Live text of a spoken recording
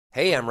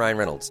Hey, I'm Ryan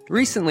Reynolds.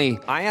 Recently,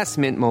 I asked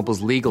Mint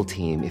Mobile's legal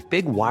team if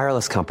big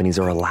wireless companies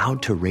are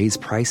allowed to raise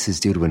prices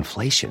due to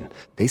inflation.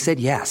 They said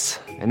yes.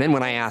 And then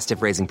when I asked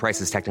if raising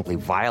prices technically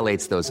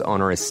violates those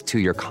onerous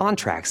two-year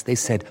contracts, they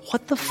said,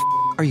 "What the f***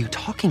 are you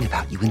talking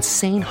about, you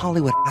insane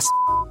Hollywood ass?"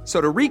 So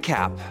to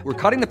recap, we're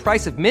cutting the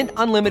price of Mint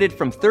Unlimited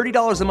from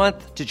 $30 a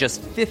month to just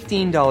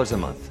 $15 a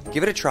month.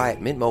 Give it a try at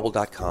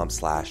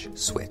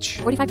mintmobile.com/switch.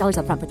 $45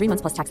 up front for 3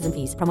 months plus taxes and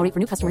fees. Promo rate for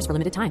new customers for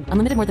limited time.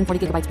 Unlimited more than 40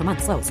 gigabytes per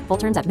month. Slows full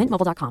terms at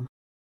mintmobile.com.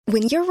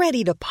 When you're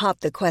ready to pop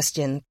the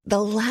question,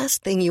 the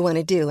last thing you want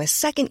to do is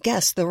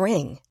second-guess the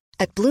ring.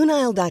 At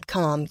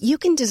BlueNile.com, you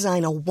can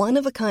design a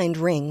one-of-a-kind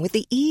ring with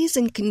the ease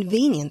and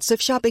convenience of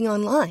shopping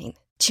online.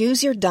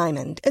 Choose your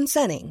diamond and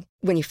setting.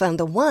 When you find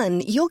the one,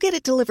 you'll get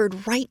it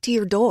delivered right to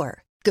your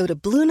door. Go to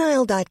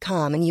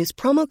BlueNile.com and use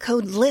promo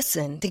code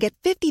LISTEN to get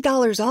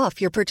 $50 off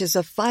your purchase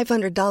of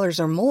 $500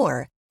 or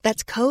more.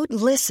 That's code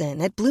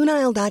LISTEN at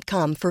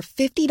BlueNile.com for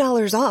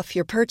 $50 off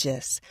your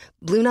purchase.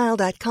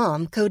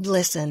 BlueNile.com, code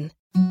LISTEN.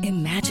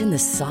 Imagine the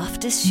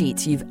softest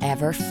sheets you've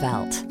ever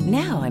felt.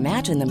 Now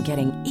imagine them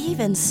getting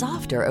even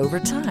softer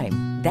over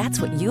time. That's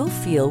what you'll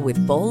feel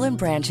with Boll &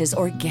 Branch's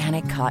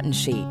organic cotton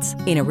sheets.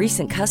 In a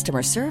recent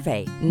customer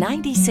survey,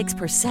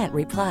 96%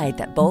 replied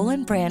that Boll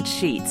 & Branch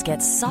sheets get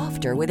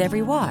softer with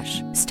every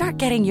wash. Start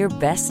getting your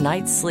best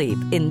night's sleep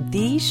in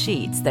these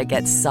sheets that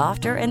get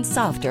softer and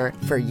softer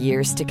for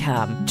years to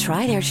come.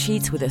 Try their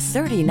sheets with a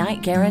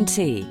 30-night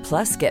guarantee.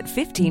 Plus, get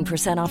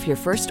 15% off your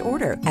first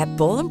order at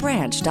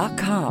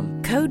bollandbranch.com.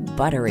 Code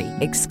BUTTERY.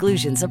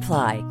 Exclusions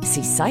apply.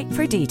 See site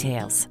for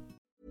details.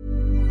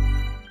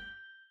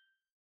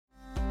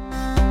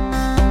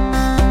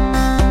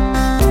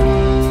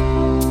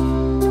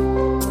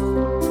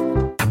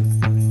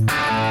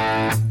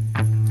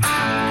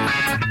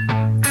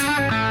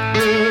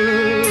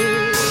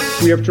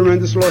 We have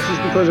tremendous losses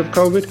because of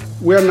COVID.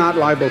 We're not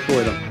liable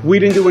for them. We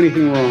didn't do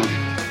anything wrong.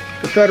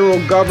 The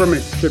federal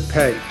government should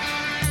pay.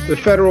 The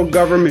federal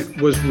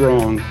government was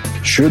wrong.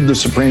 Should the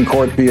Supreme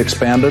Court be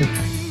expanded?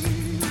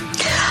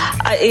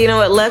 You know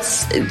what,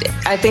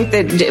 I think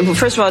that,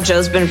 first of all,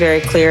 Joe's been very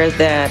clear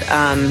that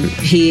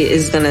he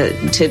is going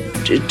to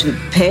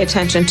pay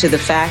attention to the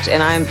fact,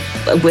 and I'm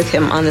with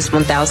him on this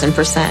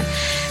 1,000%,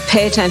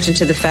 pay attention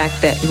to the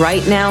fact that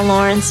right now,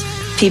 Lawrence,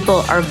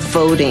 people are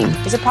voting.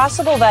 Is it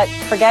possible that,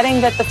 forgetting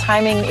that the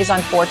timing is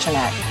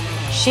unfortunate,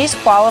 she's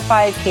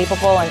qualified,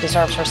 capable, and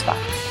deserves her spot?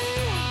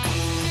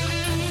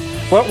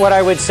 What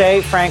I would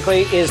say,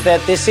 frankly, is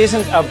that this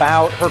isn't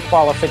about her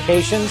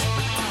qualifications.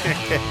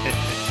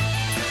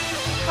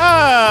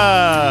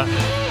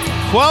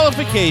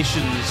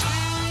 Qualifications.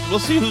 We'll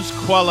see who's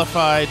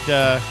qualified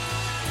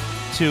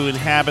to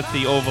inhabit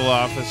the Oval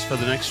Office for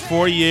the next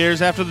 4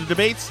 years after the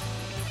debates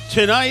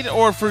tonight,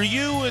 or for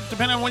you,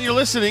 depending on when you're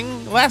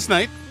listening, last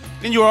night,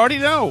 and you already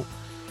know.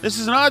 This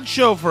is an odd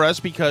show for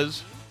us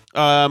because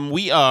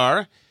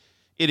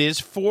it is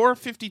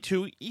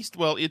 4:52 East.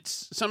 Well,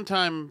 it's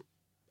sometime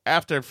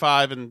after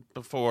 5 and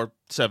before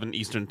 7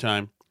 Eastern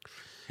time.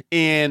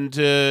 And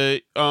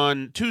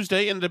on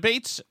Tuesday, and the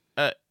debates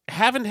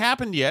haven't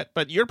happened yet,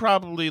 but you're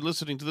probably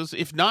listening to this.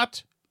 If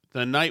not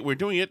the night we're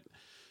doing it,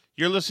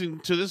 you're listening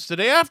to this the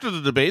day after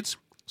the debates.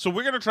 So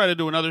we're going to try to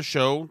do another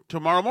show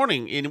tomorrow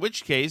morning, in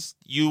which case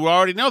you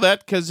already know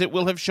that because it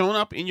will have shown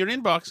up in your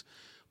inbox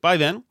by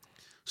then.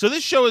 So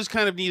this show is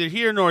kind of neither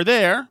here nor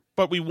there,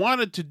 but we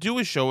wanted to do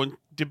a show and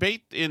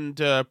debate and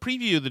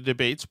preview the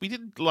debates. We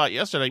did a lot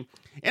yesterday,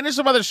 and there's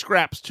some other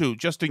scraps too,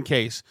 just in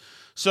case.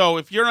 So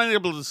if you're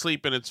unable to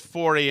sleep and it's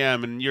 4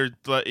 a.m. and you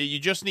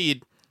just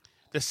need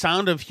the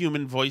sound of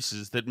human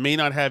voices that may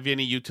not have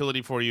any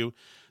utility for you,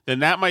 then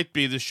that might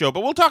be the show.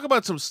 But we'll talk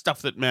about some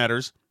stuff that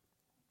matters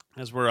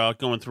as we're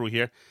going through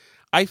here.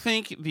 I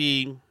think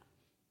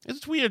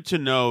it's weird to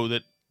know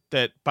that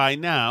by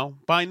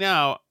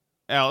now,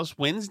 Alice,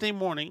 Wednesday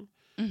morning,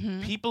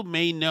 people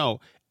may know.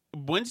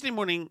 Wednesday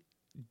morning,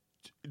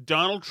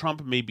 Donald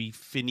Trump may be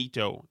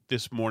finito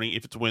this morning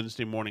if it's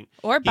Wednesday morning.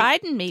 Or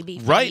Biden may be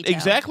finito. Right,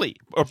 exactly.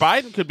 Or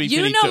Biden could be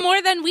finito. You know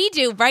more than we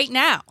do right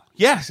now.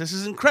 Yes, this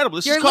is incredible.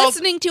 You're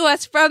listening to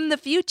us from the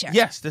future.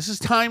 Yes, this is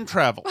time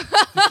travel.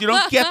 You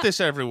don't get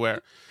this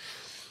everywhere.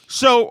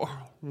 So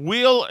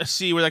we'll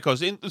see where that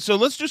goes. So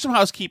let's do some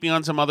housekeeping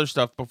on some other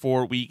stuff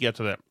before we get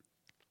to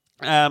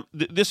that.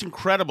 This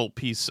incredible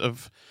piece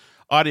of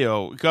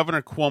audio,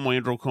 Governor Cuomo,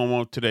 Andrew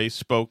Cuomo, today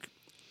spoke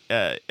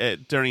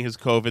during his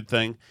COVID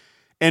thing.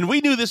 And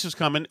we knew this was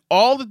coming.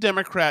 All the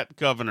Democrat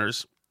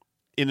governors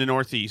in the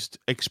Northeast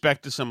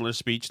expect a similar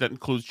speech. That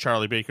includes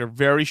Charlie Baker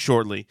very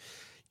shortly.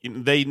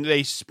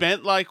 They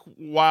spent like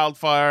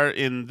wildfire,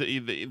 and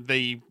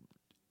the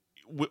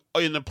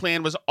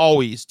plan was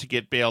always to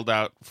get bailed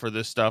out for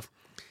this stuff.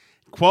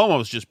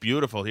 Cuomo's just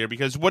beautiful here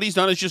because what he's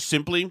done is just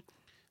simply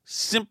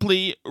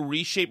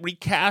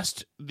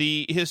recast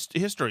the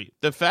history,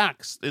 the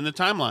facts in the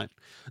timeline.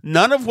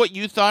 None of what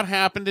you thought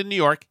happened in New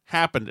York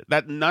happened.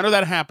 None of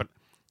that happened.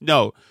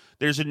 No,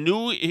 there's a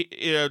new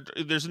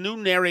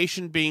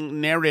narrative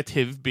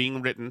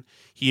being written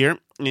here,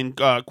 and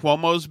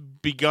Cuomo's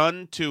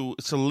begun to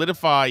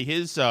solidify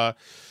his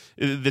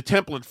the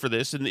template for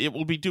this, and it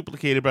will be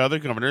duplicated by other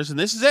governors, and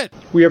this is it.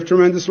 We have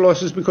tremendous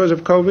losses because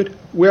of COVID.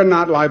 We're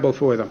not liable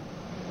for them.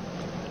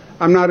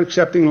 I'm not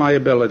accepting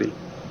liability.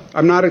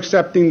 I'm not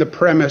accepting the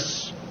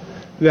premise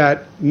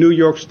that New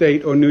York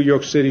State or New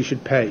York City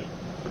should pay.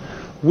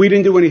 We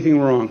didn't do anything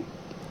wrong.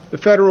 The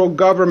federal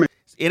government...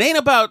 It ain't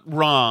about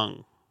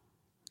wrong,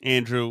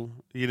 Andrew.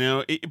 You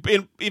know,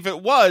 if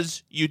it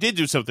was, you did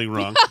do something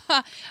wrong.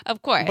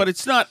 Of course. But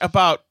it's not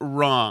about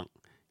wrong.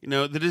 You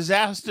know, the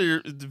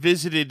disaster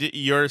visited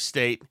your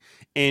state,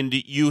 and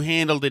you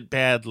handled it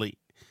badly.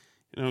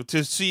 You know,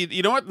 to see,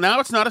 you know what? Now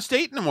it's not a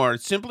state anymore.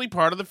 It's simply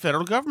part of the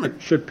federal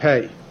government. Should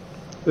pay.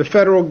 The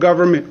federal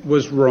government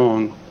was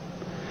wrong.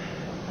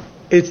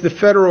 It's the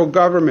federal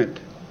government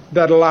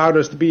that allowed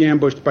us to be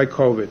ambushed by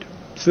COVID.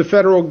 It's the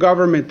federal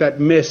government that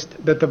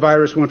missed that the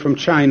virus went from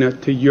China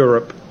to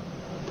Europe.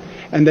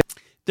 And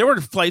there were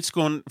flights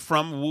going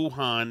from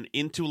Wuhan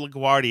into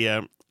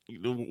LaGuardia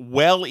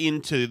well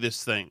into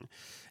this thing.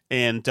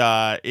 And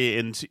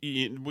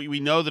we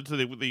know that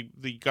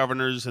the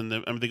governors and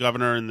the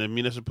governor and the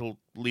municipal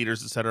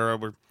leaders, et cetera,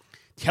 were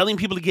telling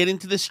people to get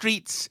into the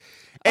streets.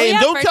 And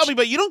don't tell me,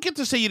 but you don't get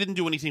to say you didn't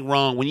do anything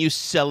wrong when you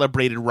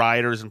celebrated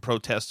rioters and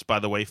protests, by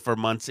the way, for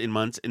months and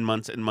months and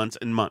months and months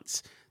and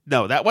months.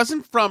 No, that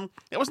wasn't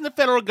the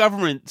federal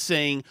government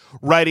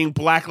writing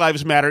Black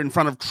Lives Matter in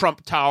front of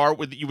Trump Tower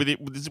with the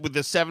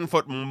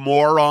 7-foot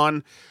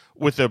moron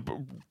with a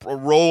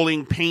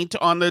rolling paint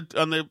on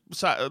the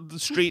side of the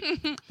street.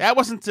 That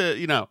wasn't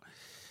you know.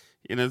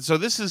 So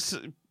this is,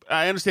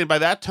 I understand by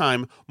that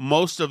time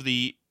most of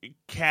the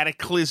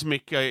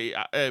cataclysmic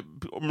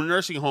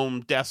nursing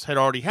home deaths had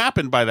already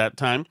happened by that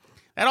time.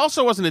 That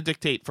also wasn't a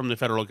dictate from the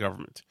federal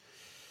government.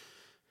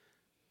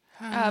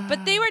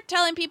 But they were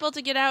telling people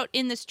to get out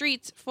in the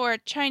streets for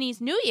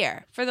Chinese New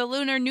Year, for the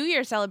Lunar New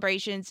Year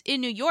celebrations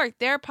in New York.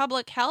 Their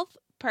public health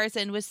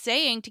person was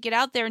saying to get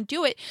out there and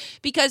do it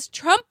because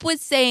Trump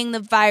was saying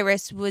the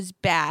virus was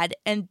bad,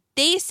 and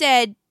they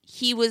said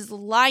he was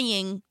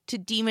lying to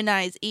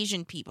demonize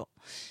Asian people.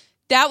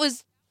 That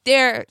was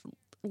their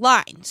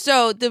line.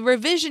 So the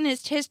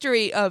revisionist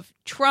history of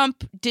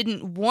Trump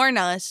didn't warn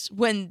us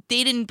when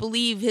they didn't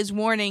believe his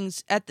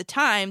warnings at the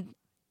time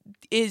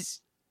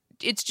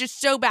it's just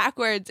so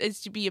backwards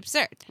as to be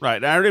absurd.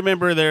 Right. I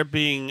remember there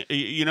being,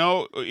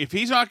 if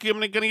he's not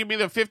going to give me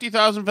the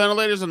 50,000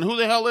 ventilators, and who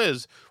the hell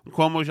is? When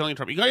Cuomo was yelling at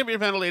Trump, you got your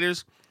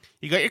ventilators,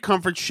 you got your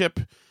comfort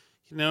ship,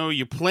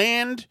 you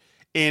planned,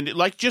 and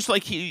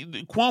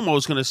Cuomo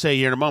was going to say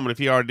here in a moment, if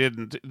he already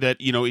didn't, that,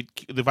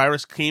 the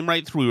virus came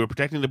right through. We were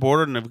protecting the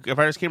border, and the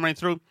virus came right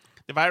through.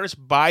 The virus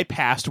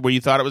bypassed where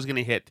you thought it was going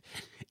to hit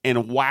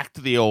and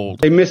whacked the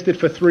old. They missed it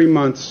for 3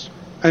 months,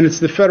 and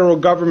it's the federal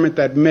government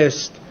that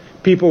missed.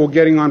 People were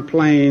getting on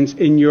planes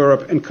in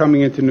Europe and coming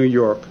into New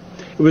York.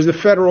 It was the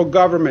federal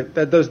government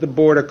that does the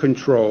border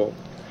control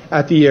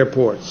at the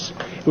airports.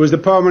 It was the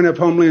Department of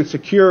Homeland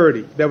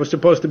Security that was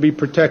supposed to be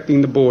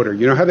protecting the border.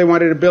 You know how they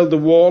wanted to build the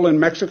wall in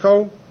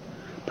Mexico?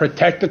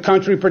 Protect the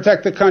country,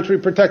 protect the country,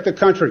 protect the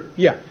country.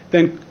 Yeah.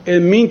 Then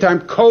in the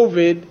meantime,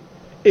 COVID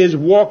is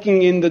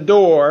walking in the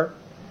door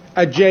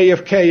at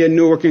JFK and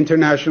Newark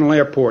International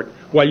Airport.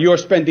 While you're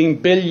spending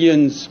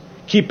billions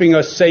keeping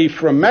us safe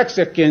from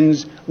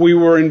Mexicans, we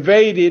were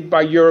invaded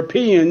by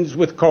Europeans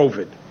with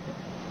COVID.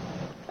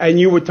 And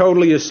you were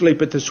totally asleep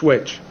at the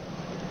switch.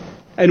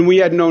 And we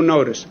had no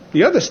notice.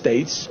 The other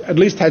states at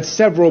least had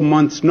several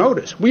months'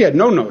 notice. We had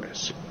no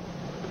notice.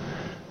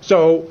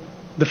 So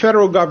the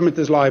federal government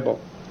is liable.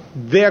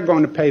 They're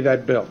going to pay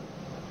that bill,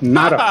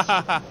 not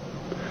us.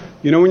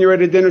 You know when you're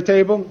at a dinner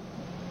table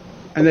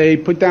and they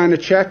put down a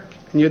check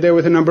and you're there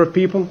with a number of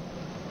people?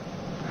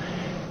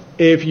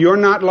 If you're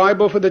not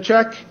liable for the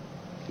check,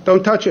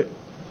 don't touch it.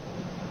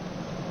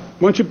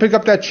 Once you pick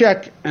up that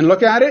check and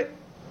look at it,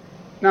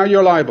 now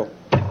you're liable.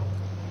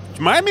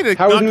 Remind me to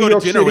How not is go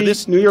to dinner with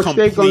this New York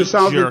State going to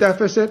solve jerk. the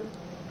deficit?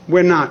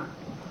 We're not.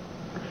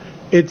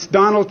 It's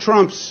Donald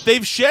Trump's.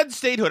 They've shed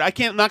statehood.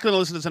 I'm not going to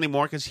listen to this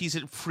anymore because he's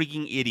a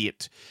freaking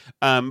idiot.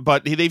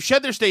 But they've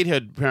shed their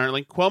statehood,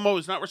 apparently. Cuomo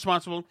is not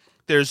responsible.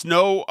 There's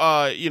no,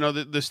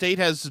 the state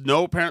has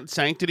no apparent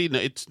sanctity.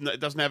 It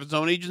doesn't have its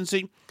own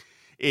agency.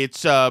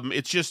 It's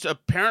just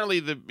apparently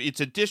the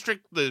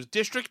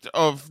district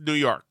of New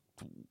York.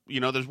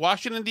 There's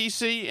Washington,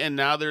 D.C., and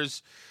now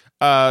there's,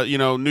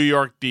 New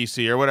York,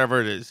 D.C., or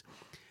whatever it is.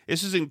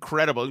 This is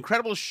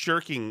incredible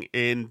shirking.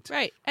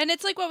 Right. And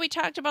it's like what we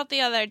talked about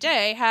the other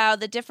day, how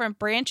the different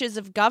branches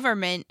of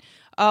government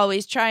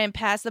always try and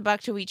pass the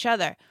buck to each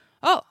other.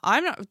 Oh,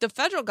 the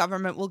federal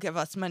government will give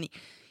us money.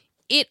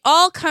 It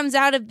all comes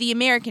out of the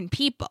American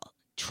people.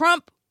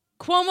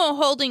 Cuomo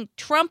holding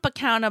Trump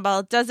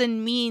accountable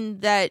doesn't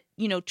mean that,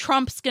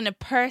 Trump's going to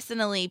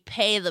personally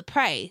pay the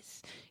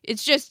price.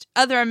 It's just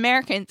other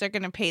Americans are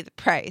going to pay the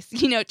price.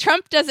 You know,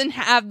 Trump doesn't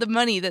have the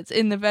money that's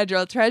in the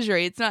federal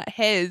treasury. It's not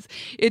his.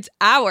 It's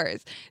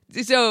ours.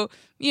 So,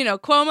 you know,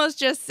 Cuomo's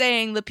just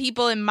saying the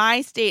people in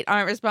my state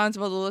aren't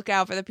responsible to look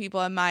out for the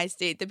people in my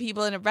state. The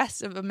people in the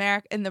rest of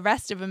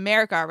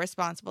America are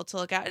responsible to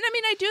look out. And I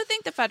mean, I do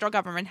think the federal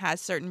government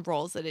has certain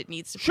roles that it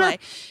needs to play.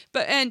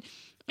 But and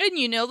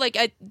you know, like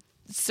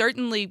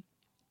certainly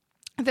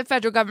the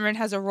federal government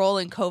has a role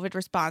in COVID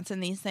response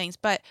and these things,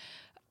 but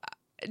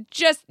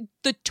just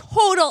the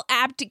total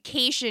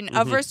abdication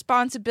of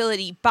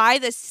responsibility by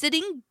the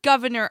sitting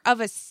governor of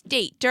a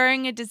state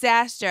during a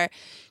disaster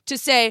to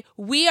say,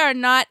 we are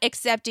not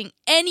accepting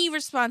any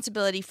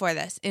responsibility for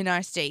this in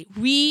our state.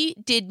 We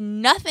did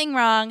nothing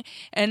wrong,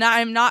 and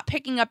I'm not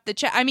picking up the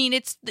check. I mean,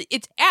 it's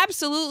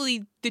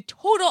absolutely the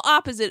total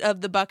opposite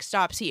of the buck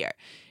stops here.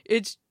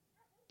 It's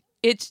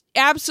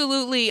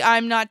absolutely,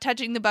 I'm not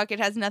touching the buck. It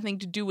has nothing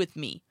to do with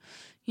me,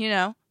 you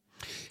know?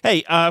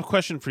 Hey,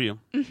 question for you.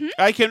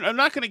 I'm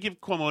not going to give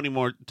Cuomo any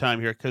more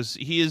time here because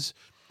he's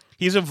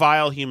a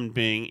vile human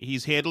being.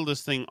 He's handled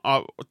this thing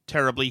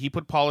terribly. He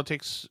put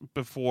politics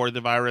before the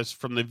virus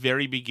from the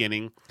very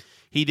beginning.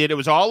 He did. It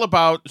was all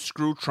about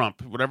screw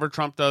Trump. Whatever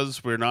Trump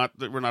does, we're not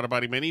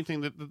abiding by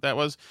anything that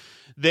was.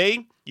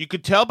 You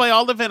could tell by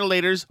all the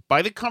ventilators,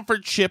 by the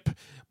comfort ship,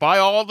 by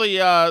all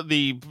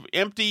the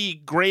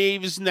empty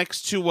graves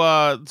next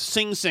to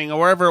Sing Sing or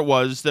wherever it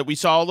was that we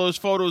saw all those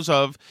photos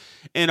of,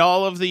 and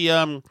all of the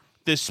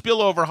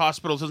spillover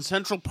hospitals in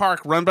Central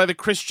Park run by the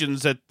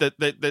Christians that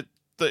de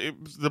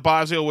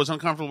Blasio was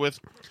uncomfortable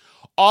with.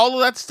 All of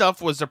that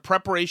stuff was a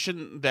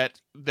preparation that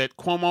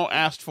Cuomo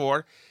asked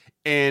for,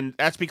 and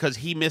that's because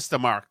he missed the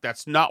mark.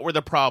 That's not where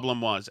the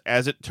problem was,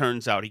 as it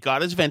turns out. He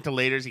got his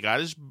ventilators, he got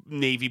his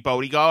Navy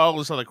boat, he got all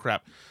this other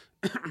crap.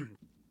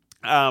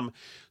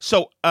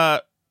 So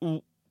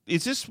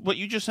is this what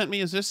you just sent me?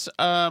 Is this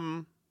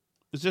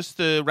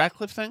the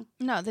Ratcliffe thing?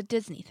 No, the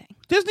Disney thing.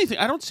 Disney thing.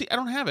 I don't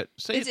have it.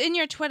 It's in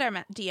your Twitter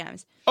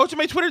DMs. Oh, it's in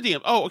my Twitter DM.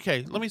 Oh,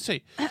 okay. Let me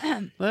see.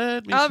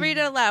 I'll read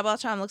it aloud while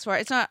Tom looks for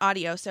it. It's not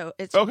audio, so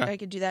it's okay. I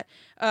could do that.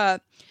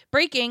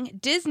 Breaking: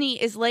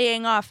 Disney is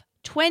laying off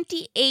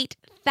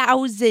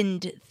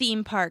 28,000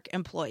 theme park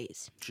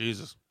employees.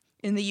 Jesus.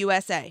 In the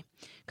USA.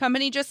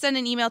 Company just sent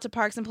an email to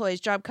parks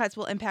employees. Job cuts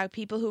will impact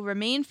people who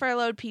remain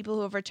furloughed, people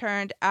who have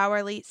returned,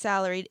 hourly,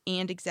 salaried,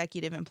 and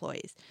executive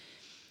employees.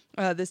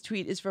 This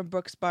tweet is from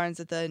Brooks Barnes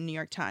at the New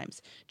York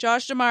Times.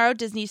 Josh D'Amaro,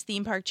 Disney's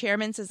theme park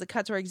chairman, says the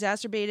cuts were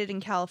exacerbated in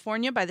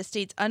California by the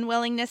state's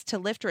unwillingness to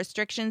lift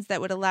restrictions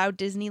that would allow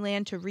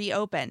Disneyland to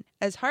reopen.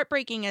 As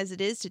heartbreaking as it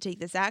is to take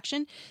this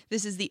action,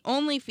 this is the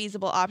only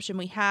feasible option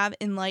we have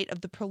in light of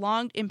the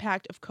prolonged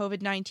impact of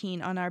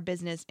COVID-19 on our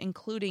business,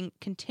 including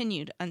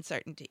continued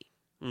uncertainty.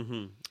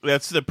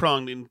 That's the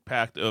prolonged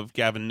impact of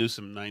Gavin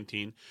Newsom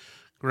 19.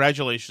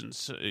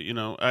 Congratulations. You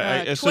know,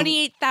 I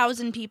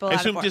 28,000 people. I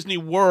assume Disney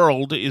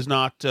World is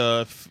not.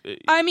 I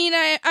mean,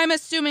 I'm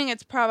assuming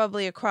it's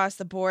probably across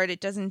the board. It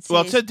doesn't say.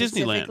 Well, it said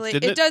Disneyland.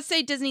 It does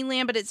say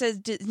Disneyland, but it says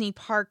Disney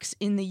Parks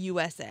in the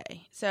USA.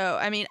 So,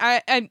 I mean,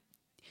 I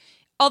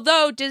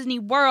although Disney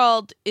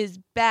World is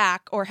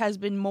back or has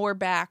been more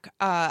back,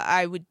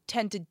 I would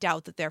tend to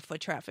doubt that their foot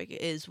traffic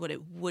is what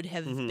it would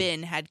have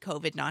been had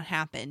COVID not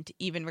happened,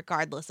 even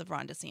regardless of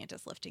Ron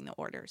DeSantis lifting the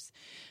orders.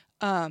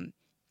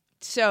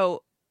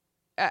 So,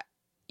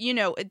 you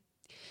know,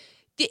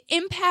 the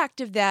impact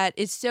of that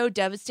is so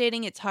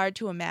devastating, it's hard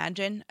to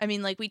imagine. I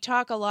mean, like, we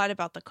talk a lot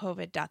about the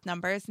COVID death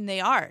numbers, and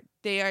they are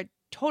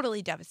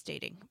totally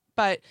devastating.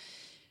 But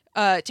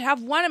to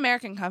have one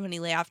American company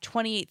lay off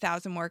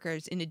 28,000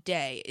 workers in a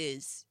day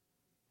is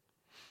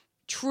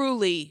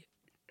truly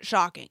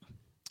shocking.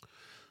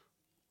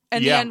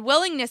 And the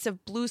unwillingness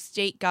of blue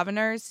state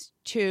governors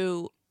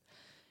to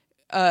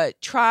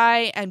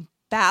try and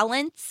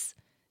balance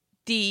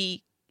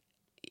the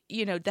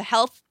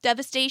health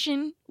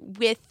devastation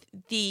with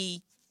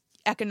the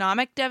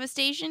economic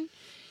devastation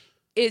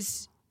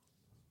is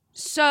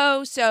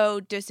so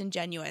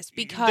disingenuous,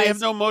 because they have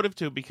no motive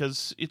to,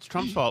 because it's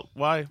Trump's fault.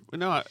 Why?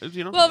 No,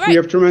 you know. Well, right. We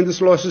have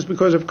tremendous losses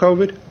because of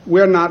COVID.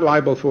 We're not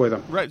liable for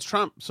them. Right, it's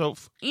Trump. So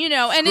and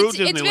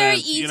it's very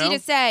easy to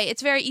say.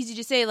 It's very easy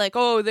to say, like,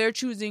 oh, they're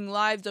choosing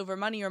lives over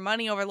money or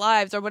money over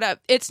lives or whatever.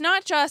 It's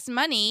not just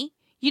money.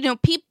 You know,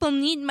 people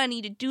need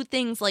money to do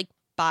things like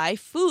buy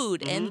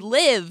food and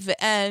live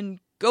and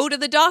go to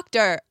the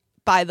doctor.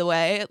 By the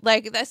way,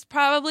 like, that's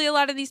probably a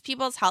lot of these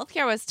people's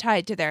healthcare was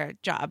tied to their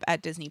job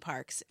at Disney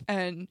parks,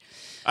 and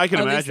I can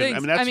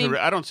imagine. I mean,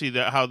 I don't see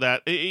how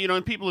that, you know,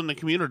 and people in the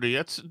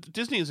community.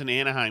 Disney is in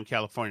Anaheim,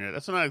 California.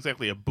 That's not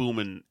exactly a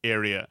booming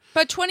area.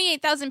 But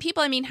 28,000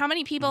 people. I mean, how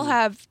many people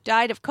have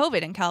died of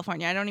COVID in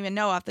California? I don't even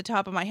know off the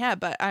top of my head,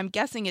 but I'm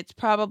guessing it's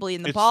probably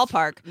in the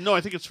ballpark. No,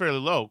 I think it's fairly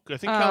low. I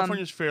think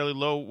California's fairly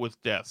low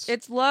with deaths.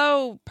 It's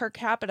low per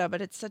capita,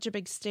 but it's such a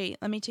big state.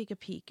 Let me take a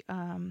peek.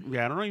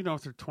 Yeah, I don't even know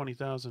if there are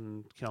 20,000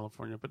 in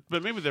California,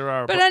 but maybe there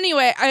are. But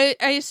anyway, I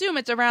assume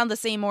it's around the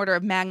same order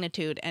of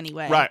magnitude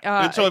anyway. Right.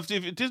 And so if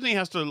Disney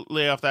has to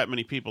lay off that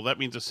many people, that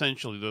means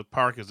essentially the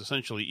park is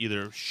essentially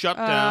either shut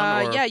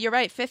down or... Yeah, you're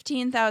right.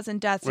 15,000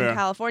 deaths in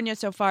California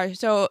so far.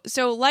 So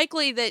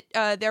likely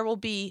that there will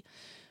be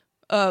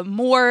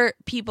more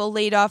people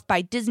laid off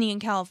by Disney in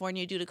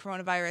California due to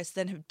coronavirus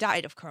than have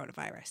died of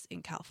coronavirus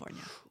in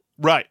California.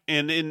 Right.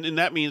 And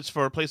that means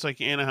for a place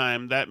like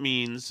Anaheim, that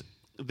means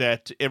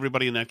that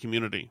everybody in that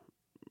community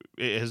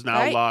has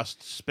now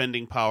lost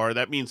spending power.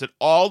 That means that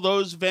all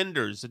those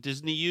vendors that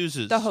Disney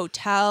uses, the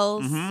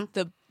hotels,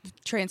 the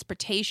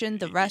transportation,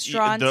 the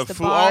restaurants, the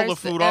food, bars, all the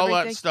food, all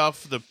that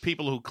stuff, the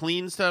people who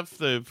clean stuff,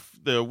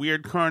 the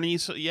weird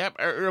carnies,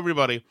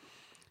 everybody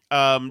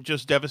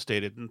just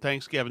devastated. And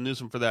thanks, Gavin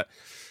Newsom, for that.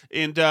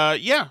 And I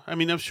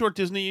mean, I'm sure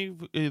Disney,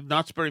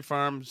 Knott's Berry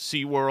Farm,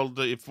 SeaWorld,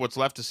 if what's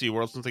left of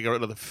SeaWorld, since they got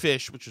rid of the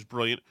fish, which is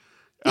brilliant.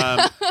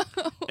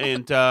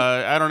 And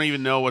I don't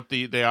even know what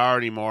they are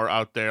anymore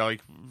out there,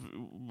 like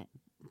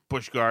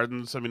Busch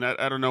Gardens. I mean,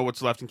 I don't know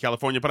what's left in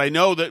California, but I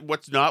know that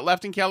what's not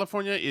left in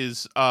California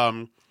is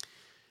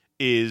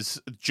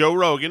Joe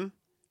Rogan,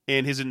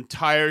 and his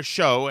entire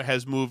show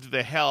has moved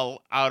the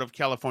hell out of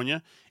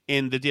California.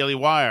 And the Daily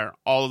Wire,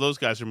 all of those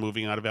guys are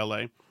moving out of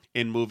L.A.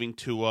 and moving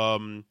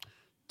to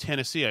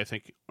Tennessee, I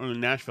think, or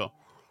Nashville.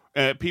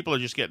 People are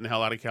just getting the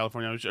hell out of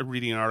California. I was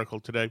reading an article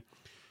today.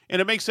 And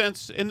it makes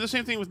sense. And the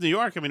same thing with New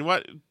York. I mean,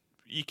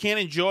 you can't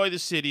enjoy the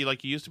city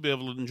like you used to be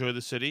able to enjoy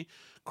the city.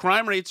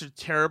 Crime rates are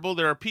terrible.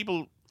 There are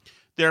people.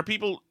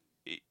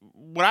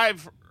 What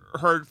I've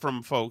heard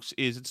from folks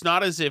is it's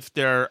not as if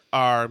there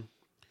are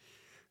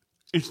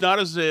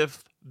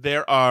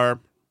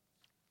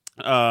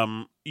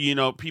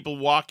people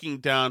walking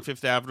down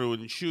Fifth Avenue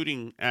and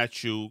shooting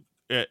at you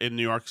in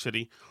New York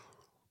City,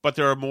 but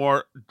there are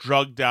more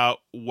drugged out,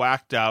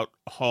 whacked out,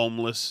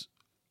 homeless,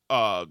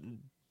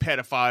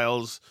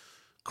 pedophiles,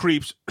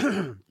 creeps,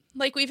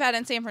 like we've had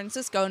in San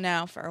Francisco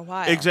now for a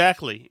while.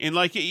 Exactly. And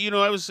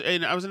I was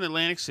in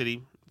Atlantic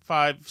City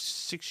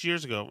 5-6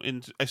 years ago,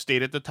 and I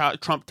stayed at the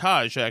Trump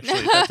Taj actually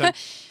at that time,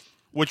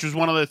 which was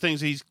one of the things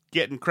he's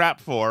getting crap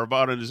for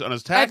about on his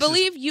taxes. I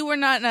believe you were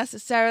not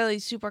necessarily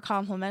super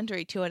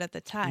complimentary to it at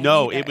the time.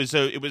 No, either.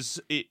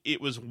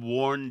 it was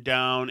worn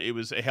down. It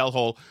was a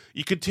hellhole.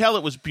 You could tell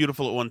it was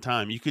beautiful at one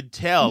time. You could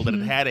tell that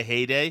it had a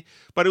heyday,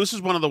 but it was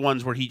just one of the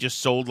ones where he just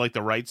sold like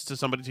the rights to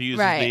somebody to use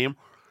his name.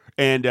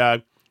 And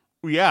it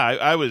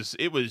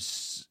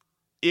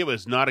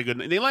was not a good.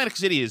 The Atlantic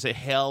City is a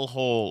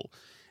hellhole.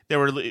 There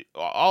were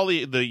all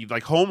the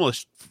like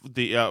homeless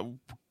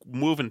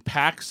moving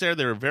packs there.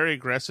 They were very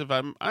aggressive.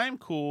 I'm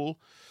cool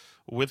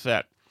with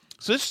that.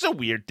 So this is a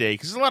weird day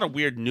because there's a lot of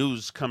weird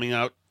news coming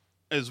out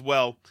as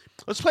well.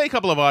 Let's play a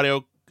couple of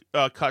audio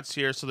cuts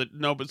here so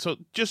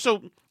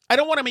I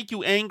don't want to make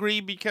you angry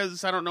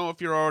because I don't know if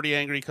you're already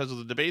angry because of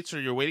the debates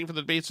or you're waiting for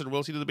the debates and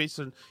will see the debates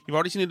and you've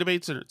already seen the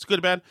debates and it's good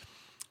or bad.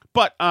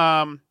 But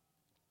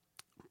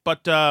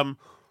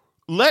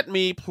let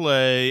me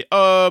play.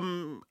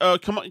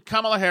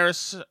 Kamala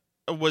Harris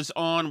was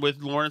on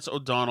with Lawrence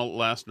O'Donnell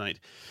last night,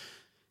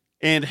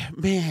 and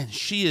man,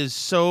 she is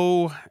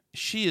so.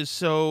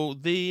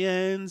 The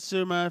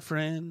answer, my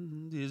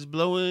friend, is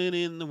blowing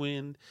in the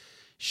wind.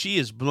 She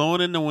is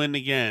blowing in the wind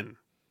again.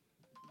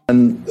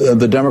 And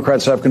the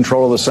Democrats have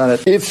control of the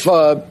Senate. If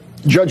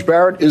Judge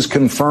Barrett is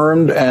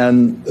confirmed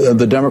and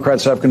the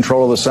Democrats have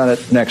control of the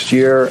Senate next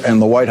year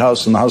and the White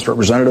House and the House of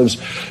Representatives,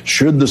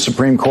 should the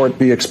Supreme Court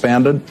be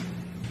expanded?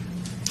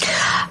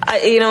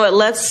 You know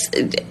what?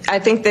 I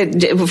think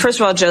that, first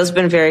of all, Joe's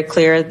been very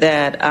clear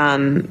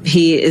that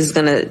he is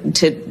going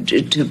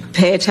to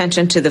pay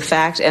attention to the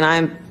fact, and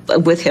I'm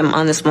with him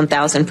on this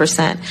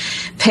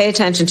 1,000%. Pay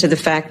attention to the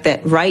fact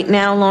that right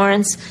now,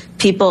 Lawrence,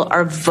 people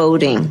are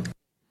voting.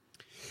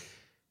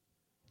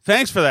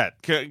 Thanks for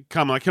that,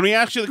 Kamala. Can we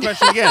ask you the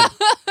question again?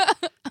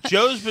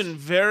 Joe's been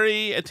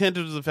very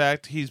attentive to the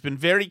fact, he's been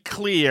very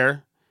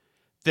clear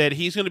that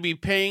he's going to be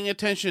paying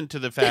attention to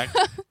the fact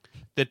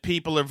that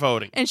people are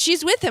voting. And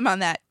she's with him on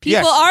that.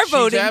 People are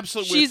voting.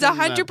 She's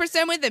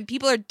 100% with him.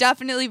 People are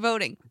definitely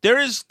voting. There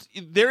is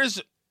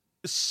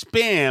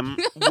spam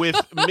with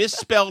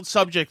misspelled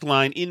subject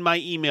line in my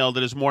email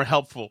that is more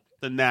helpful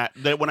than that.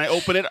 That when I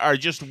open it are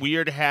just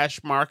weird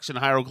hash marks and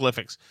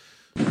hieroglyphics.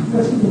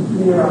 Let's be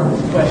clear on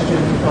this question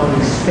of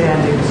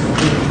expanding the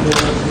Supreme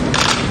Court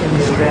in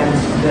the event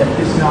that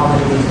this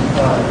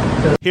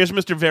nominee Here's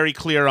Mr. Very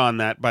Clear on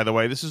that, by the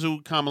way. This is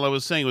who Kamala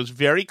was saying. Was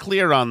very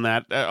clear on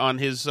that, on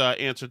his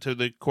answer to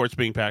the courts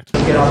being packed.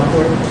 Get on the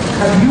court.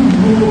 Have you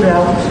ruled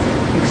out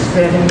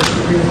expanding the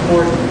Supreme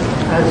Court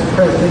as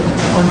president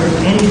under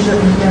any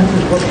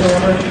circumstances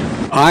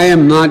whatsoever? I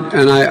am not,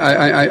 and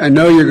I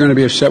know you're going to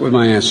be upset with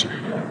my answer.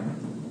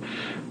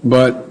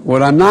 But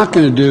what I'm not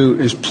going to do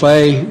is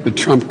play the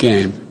Trump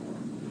game,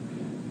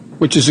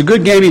 which is a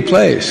good game he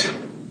plays.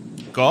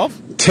 Golf?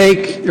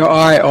 Take your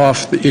eye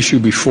off the issue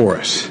before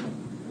us.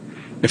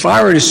 If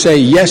I were to say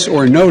yes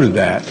or no to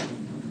that,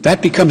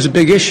 that becomes a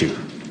big issue.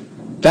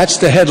 That's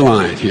the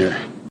headline here.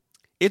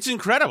 It's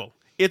incredible.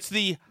 It's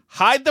the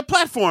hide the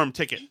platform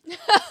ticket.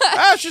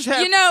 That's just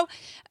happened.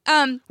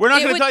 We're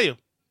not going to tell you.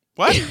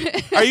 What?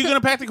 Are you going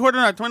to pack the court or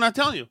not? We're not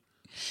telling you.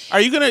 Are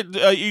you going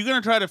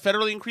to try to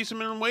federally increase the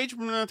minimum wage?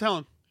 We're not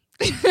telling.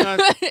 If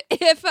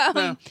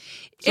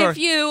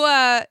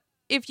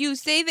you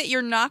say that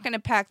you're not going to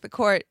pack the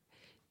court,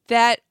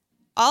 that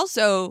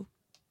also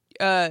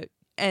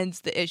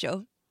ends the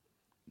issue.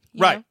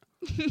 Right.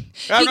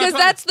 Because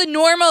that's the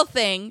normal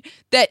thing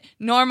that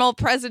normal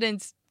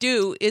presidents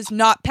do is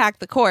not pack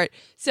the court.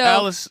 So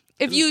Alice,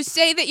 if you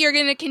say that you're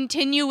going to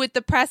continue with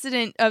the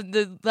precedent of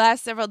the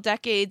last several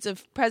decades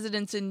of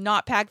presidents and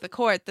not pack the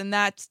court, then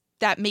that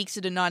makes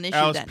it a non-issue.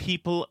 Alice, then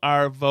people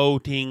are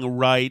voting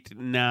right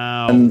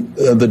now. And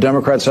the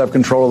Democrats have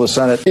control of the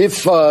Senate.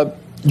 If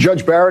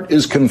Judge Barrett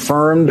is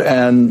confirmed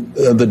and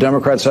the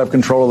Democrats have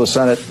control of the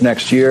Senate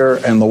next year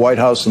and the White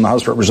House and the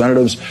House of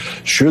Representatives,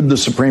 should the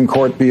Supreme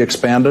Court be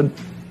expanded?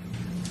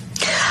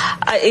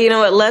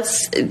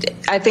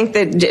 I think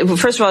that,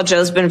 first of all,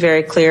 Joe's been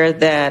very clear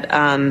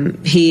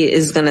that he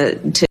is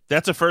going to...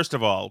 That's a first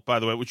of all, by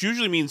the way, which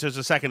usually means there's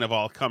a second of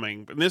all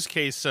coming. In this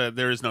case,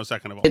 there is no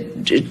second of all.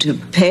 To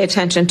pay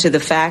attention to the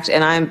fact,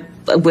 and I'm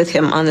with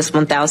him on this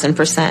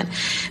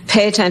 1,000%,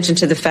 pay attention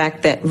to the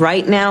fact that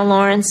right now,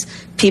 Lawrence,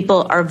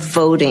 people are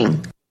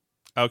voting.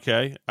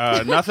 Okay.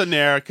 Nothing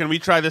there. Can we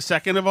try the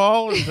second of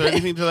all? Is there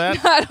anything to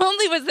that? Not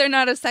only was there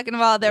not a second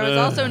of all, there was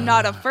also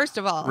not a first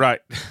of all. Right.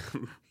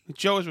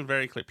 Joe has been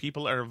very clear.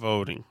 People are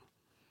voting.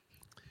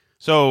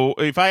 So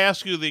if I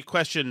ask you the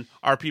question,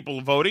 are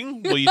people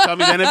voting? Will you tell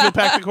me then if you'll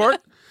pack the court?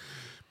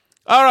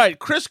 All right.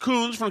 Chris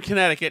Coons from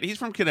Connecticut. He's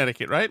from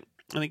Connecticut, right?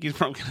 I think he's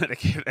from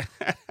Connecticut.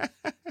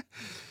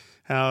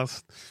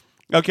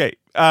 Okay.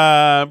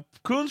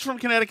 Coons from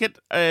Connecticut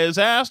is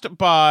asked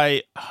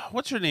by,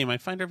 what's her name? I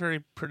find her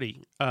very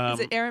pretty. Is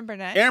it Erin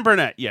Burnett? Erin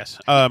Burnett, yes.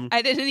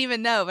 I didn't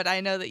even know, but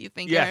I know that you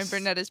think Erin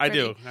Burnett is pretty.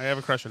 I do. I have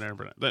a crush on Erin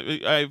Burnett.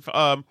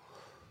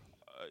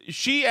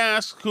 She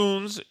asked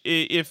Coons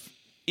if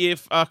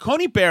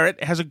Coney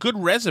Barrett has a good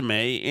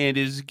resume and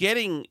is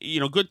getting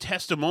good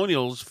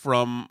testimonials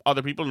from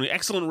other people and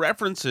excellent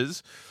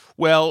references.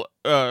 Well,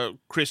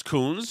 Chris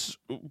Coons,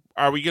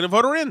 are we going to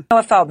vote her in?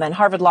 Noah Feldman,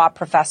 Harvard Law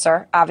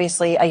professor,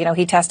 obviously,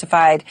 he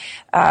testified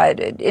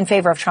in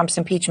favor of Trump's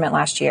impeachment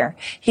last year.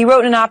 He wrote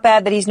in an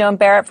op-ed that he's known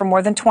Barrett for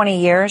more than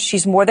 20 years.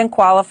 She's more than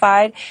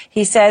qualified.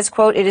 He says,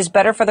 quote, "It is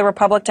better for the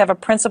Republic to have a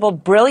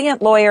principled,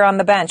 brilliant lawyer on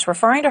the bench,"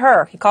 referring to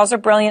her. He calls her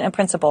brilliant and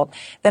principled,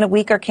 than a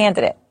weaker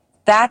candidate.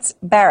 That's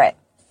Barrett.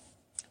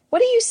 What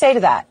do you say to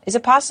that? Is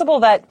it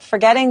possible that,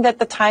 forgetting that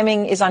the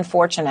timing is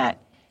unfortunate,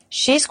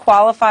 she's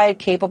qualified,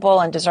 capable,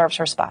 and deserves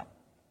her spot?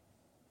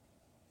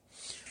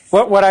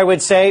 What I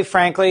would say,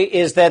 frankly,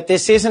 is that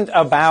this isn't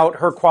about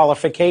her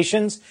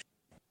qualifications.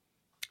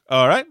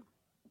 All right.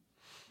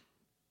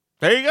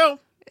 There you go.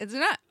 It's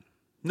not.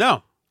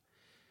 No.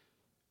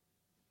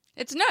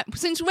 It's not.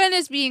 Since when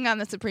is being on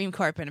the Supreme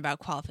Court been about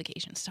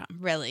qualifications, Tom?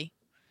 Really?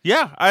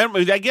 Yeah. I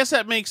guess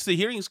that makes the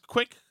hearings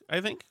quick, I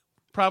think.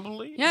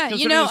 Probably. Yeah.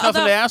 Considering there's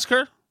nothing to ask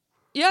her.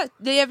 Yeah.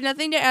 They have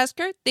nothing to ask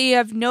her. They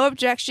have no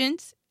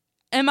objections.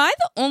 Am I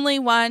the only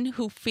one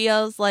who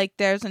feels like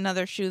there's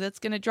another shoe that's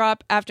going to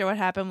drop after what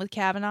happened with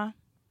Kavanaugh?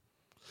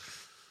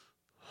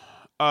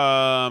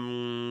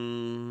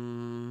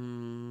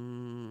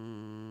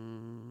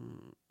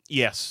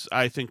 Yes,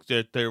 I think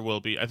that there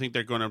will be. I think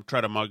they're going to try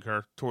to mug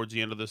her towards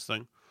the end of this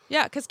thing.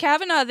 Yeah, because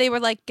Kavanaugh, they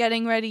were like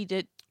getting ready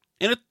to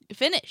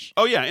finish.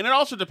 Oh yeah, and it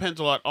also depends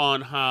a lot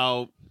on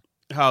how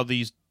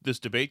this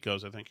debate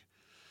goes, I think.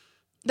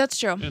 That's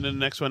true. And then the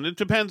next one, it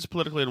depends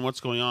politically on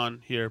what's going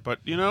on here. But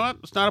you know what?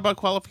 It's not about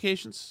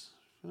qualifications.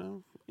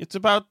 It's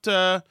about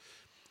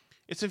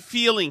it's a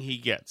feeling he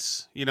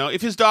gets.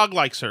 If his dog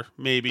likes her,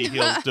 maybe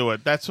he'll do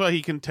it. That's why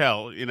he can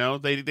tell.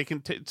 They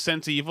can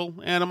sense evil,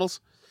 animals.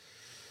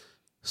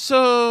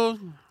 So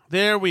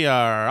there we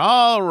are.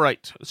 All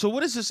right. So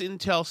what is this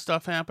Intel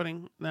stuff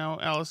happening now,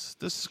 Alice?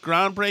 This is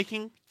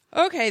groundbreaking.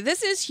 Okay,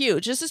 this is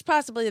huge. This is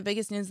possibly the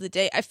biggest news of the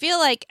day. I feel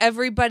like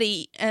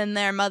everybody and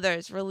their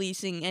mother's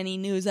releasing any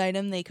news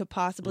item they could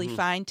possibly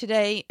find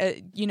today.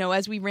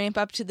 As we ramp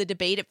up to the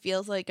debate, it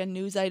feels like a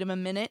news item a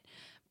minute.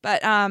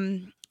 But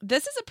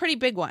this is a pretty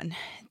big one.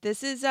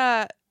 This is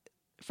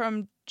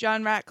from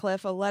John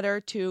Ratcliffe, a letter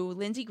to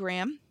Lindsey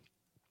Graham.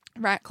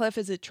 Ratcliffe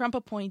is a Trump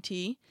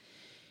appointee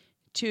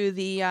to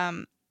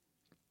the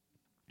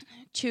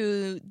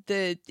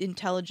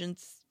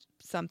intelligence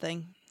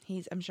something.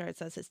 I'm sure it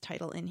says his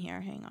title in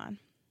here. Hang on.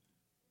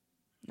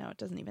 No, it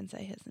doesn't even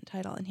say his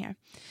title in here.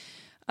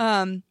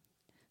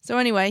 So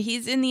anyway,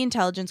 he's in the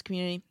intelligence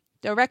community,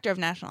 director of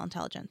national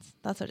intelligence.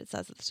 That's what it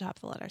says at the top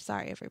of the letter.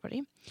 Sorry,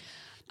 everybody.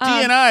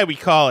 DNI, we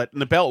call it in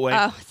the Beltway.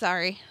 Oh,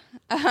 sorry.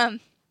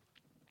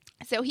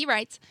 So he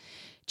writes,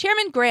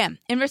 Chairman Graham,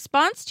 in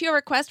response to your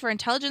request for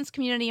intelligence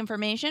community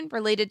information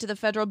related to the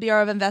Federal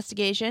Bureau of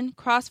Investigation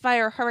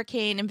Crossfire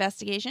Hurricane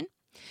investigation,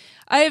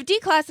 I have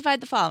declassified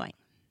the following.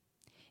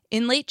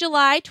 In late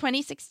July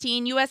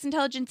 2016, U.S.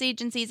 intelligence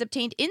agencies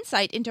obtained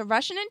insight into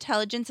Russian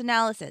intelligence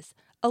analysis,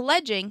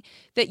 alleging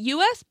that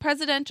U.S.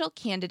 presidential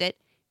candidate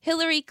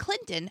Hillary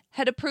Clinton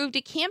had approved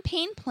a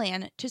campaign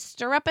plan to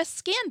stir up a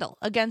scandal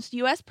against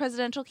U.S.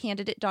 presidential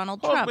candidate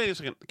Donald Trump. Wait a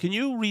second. Can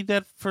you read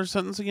that first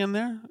sentence again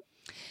there?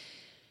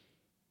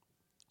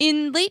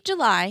 In late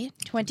July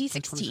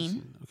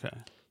 2016, okay.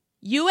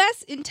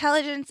 U.S.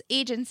 intelligence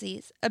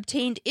agencies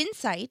obtained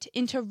insight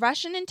into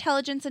Russian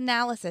intelligence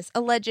analysis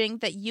alleging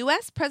that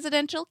U.S.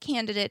 presidential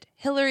candidate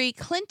Hillary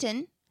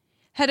Clinton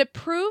had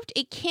approved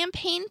a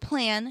campaign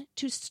plan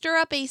to stir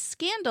up a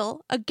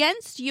scandal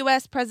against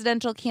U.S.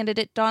 presidential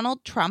candidate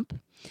Donald Trump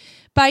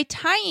by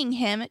tying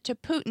him to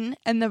Putin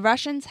and the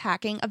Russians'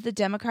 hacking of the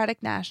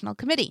Democratic National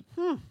Committee.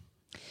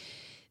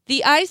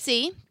 The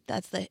IC,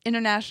 that's the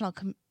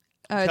Intelligence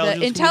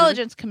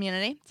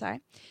Community,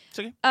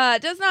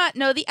 does not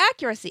know the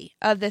accuracy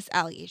of this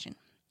allegation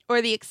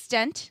or the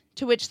extent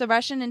to which the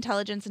Russian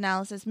intelligence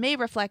analysis may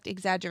reflect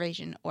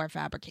exaggeration or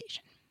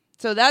fabrication.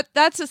 So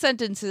that's a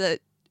sentence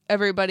that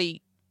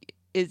everybody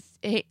is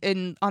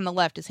on the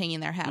left is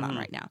hanging their hat on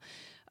right now.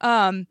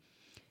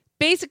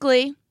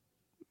 Basically,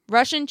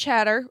 Russian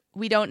chatter,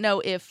 we don't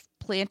know if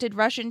planted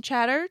Russian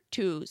chatter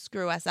to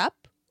screw us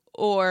up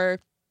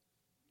or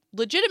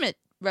legitimate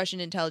Russian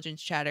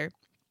intelligence chatter,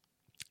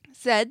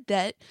 said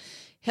that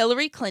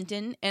Hillary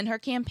Clinton and her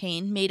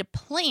campaign made a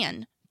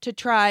plan to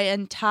try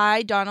and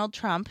tie Donald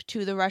Trump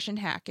to the Russian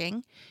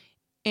hacking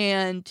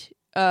and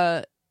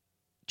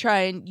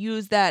try and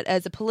use that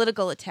as a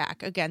political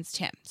attack against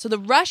him. So the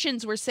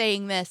Russians were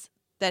saying this,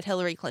 that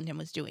Hillary Clinton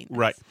was doing this.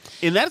 Right.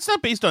 And that's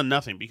not based on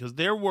nothing, because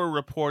there were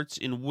reports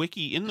in the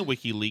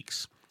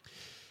WikiLeaks,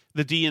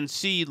 the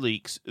DNC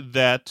leaks,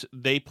 that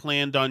they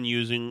planned on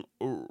using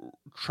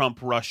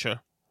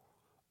Trump-Russia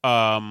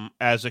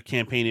as a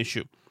campaign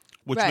issue,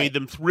 which made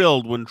them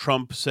thrilled when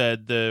Trump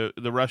said the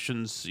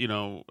Russians,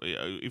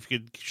 if you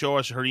could show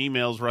us her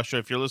emails, Russia,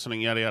 if you're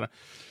listening, yada, yada.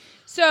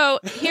 So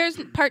here's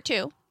part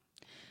 2.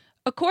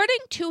 According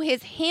to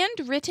his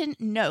handwritten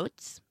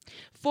notes,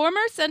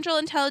 former Central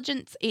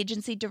Intelligence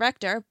Agency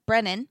Director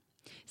Brennan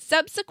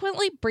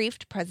subsequently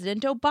briefed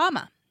President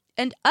Obama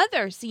and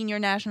other senior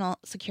national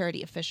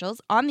security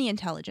officials on the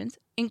intelligence,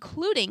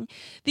 including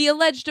the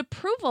alleged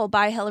approval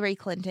by Hillary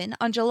Clinton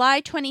on July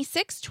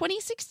 26,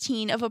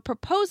 2016, of a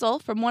proposal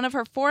from one of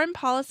her foreign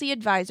policy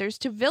advisors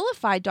to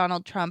vilify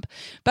Donald Trump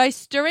by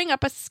stirring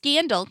up a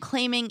scandal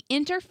claiming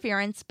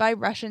interference by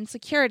Russian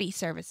security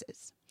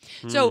services.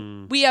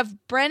 So we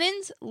have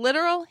Brennan's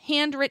literal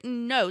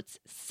handwritten notes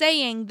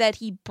saying that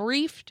he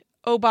briefed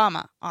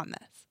Obama on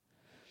this,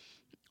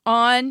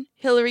 on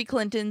Hillary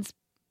Clinton's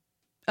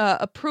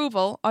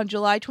approval on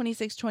July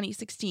 26,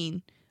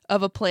 2016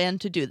 of a plan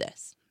to do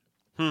this.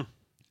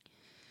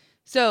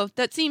 So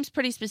that seems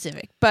pretty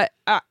specific. But,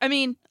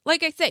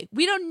 like I say,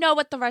 we don't know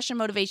what the Russian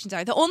motivations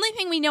are. The only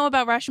thing we know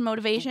about Russian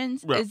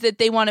motivations is that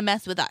they want to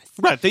mess with us.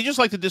 Right. They just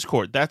like the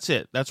discord. That's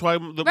it. That's why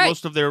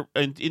most of their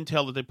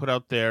intel that they put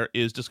out there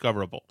is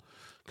discoverable.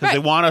 Because they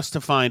want us to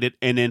find it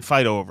and then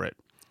fight over it.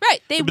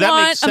 Right. They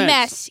want a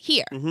mess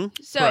here.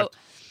 So,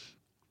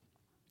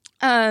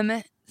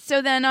 so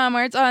then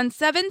onwards, on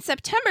 7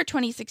 September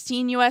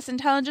 2016, U.S.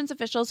 intelligence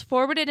officials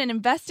forwarded an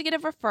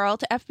investigative referral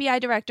to FBI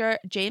Director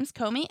James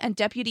Comey and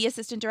Deputy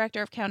Assistant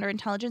Director of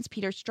Counterintelligence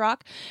Peter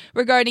Strzok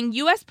regarding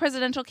U.S.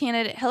 presidential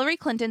candidate Hillary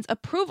Clinton's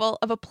approval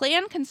of a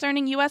plan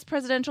concerning U.S.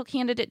 presidential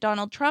candidate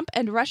Donald Trump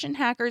and Russian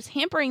hackers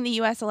hampering the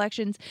U.S.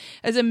 elections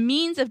as a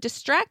means of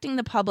distracting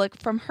the public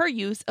from her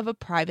use of a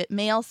private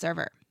mail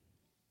server.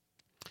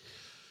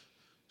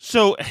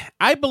 So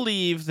I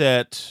believe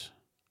that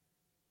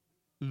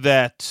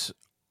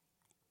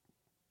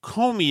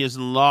Comey is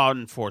in law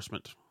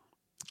enforcement.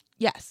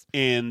 Yes.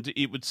 And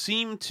it would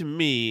seem to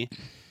me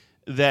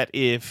that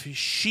if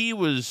she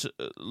was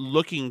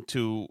looking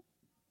to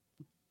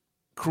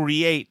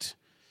create,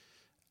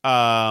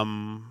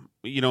 under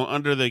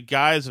the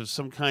guise of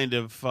some kind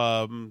of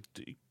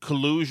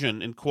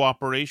collusion and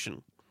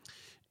cooperation,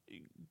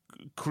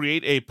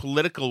 create a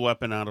political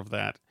weapon out of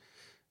that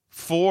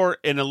for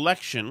an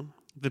election,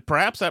 that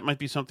perhaps that might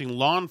be something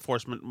law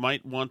enforcement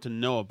might want to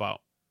know about.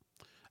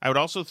 I would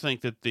also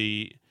think that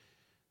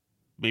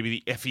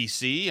maybe the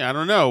FEC, I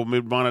don't know,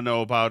 would want to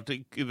know about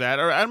that.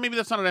 Or maybe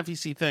that's not an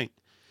FEC thing.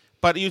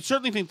 But you'd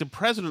certainly think the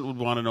president would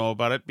want to know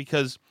about it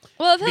because...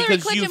 Well, if Hillary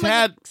Clinton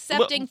was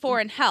accepting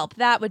foreign help,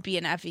 that would be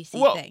an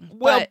FEC thing.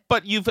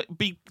 But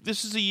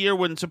this is a year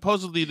when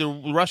supposedly the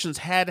Russians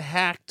had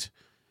hacked...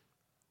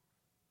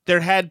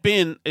 There had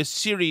been a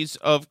series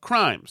of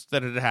crimes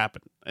that had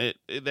happened.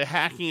 The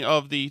hacking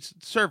of the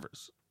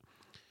servers.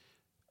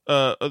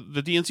 The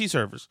DNC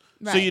servers.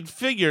 Right. So you'd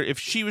figure if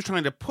she was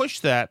trying to push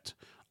that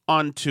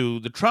onto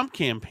the Trump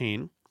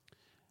campaign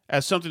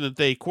as something that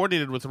they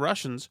coordinated with the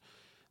Russians,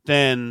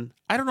 then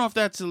I don't know if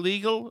that's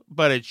illegal,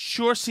 but it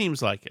sure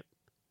seems like it.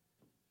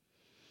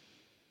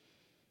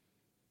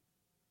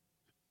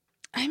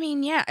 I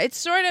mean, yeah, it's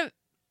sort of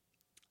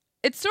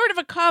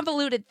a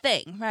convoluted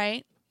thing,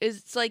 right?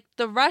 It's like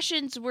the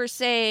Russians were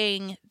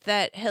saying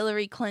that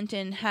Hillary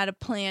Clinton had a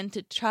plan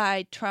to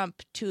tie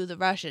Trump to the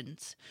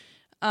Russians.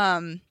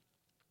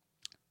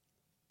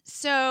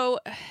 So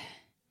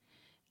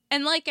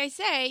And like I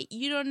say,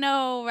 you don't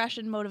know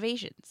Russian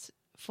motivations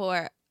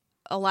for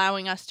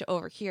allowing us to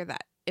overhear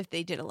that, if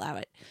they did allow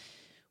it.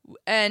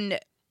 And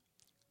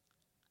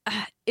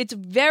it's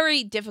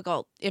very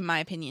difficult, in my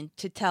opinion,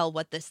 to tell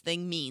what this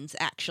thing means,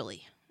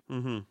 actually.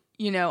 Mm-hmm.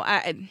 You know,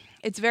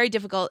 it's very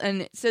difficult.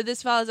 And so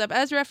this follows up,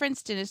 as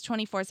referenced in his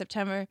 24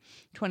 September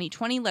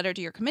 2020 letter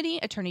to your committee.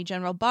 Attorney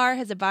General Barr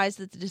has advised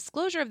that the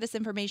disclosure of this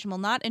information will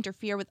not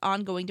interfere with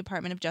ongoing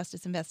Department of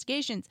Justice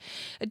investigations.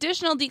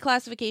 Additional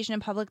declassification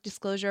and public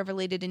disclosure of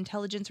related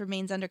intelligence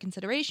remains under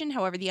consideration.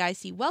 However, the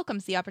IC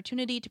welcomes the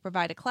opportunity to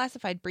provide a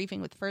classified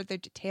briefing with further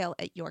detail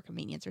at your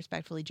convenience.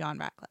 Respectfully, John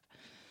Ratcliffe.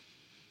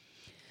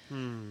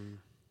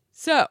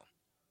 So...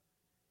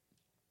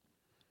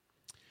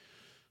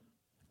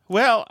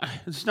 Well,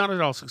 it's not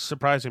at all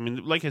surprising. I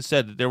mean, like I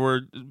said, there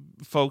were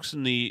folks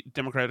in the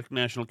Democratic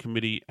National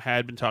Committee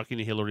had been talking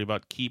to Hillary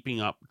about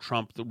keeping up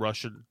Trump, the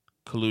Russian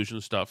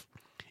collusion stuff.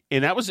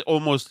 And that was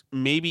almost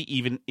maybe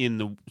even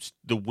in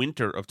the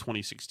winter of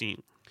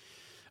 2016.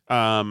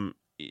 I mean,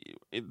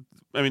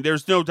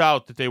 there's no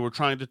doubt that they were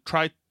trying to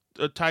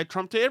tie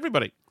Trump to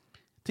everybody.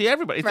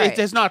 Right. It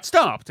has not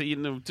stopped,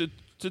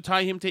 to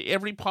tie him to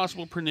every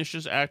possible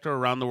pernicious actor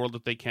around the world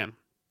that they can.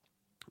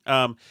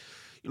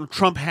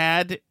 Trump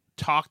had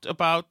talked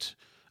about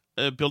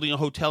building a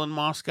hotel in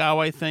Moscow,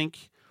 I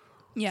think.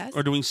 Yes.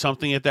 Or doing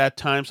something at that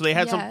time. So they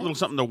had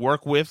something to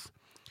work with.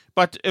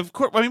 But, of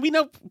course, I mean, we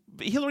know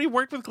Hillary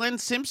worked with Glenn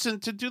Simpson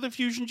to do the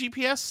Fusion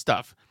GPS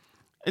stuff,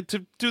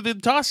 to do the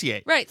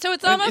dossier. Right. So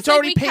it's almost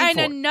like we kind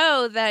of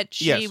know that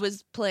she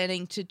was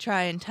planning to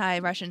try and tie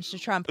Russians to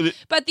Trump.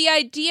 But the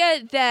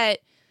idea that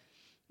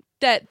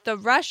the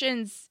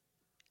Russians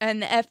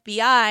and the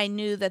FBI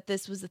knew that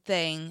this was a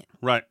thing.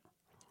 Right.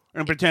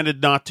 And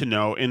pretended not to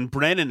know. And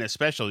Brennan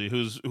especially,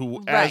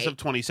 who as of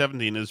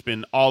 2017 has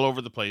been all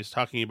over the place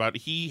talking about,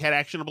 he had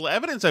actionable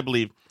evidence, I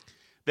believe,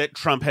 that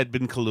Trump had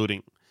been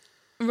colluding.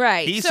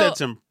 Right. He said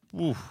some...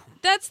 Oof.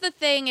 That's the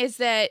thing, is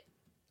that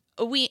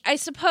I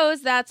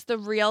suppose that's the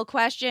real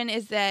question,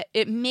 is that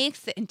it makes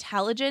the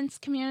intelligence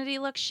community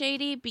look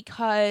shady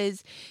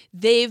because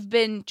they've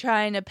been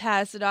trying to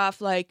pass it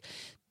off like,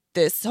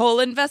 this whole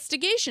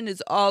investigation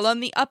is all on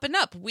the up and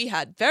up. We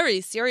had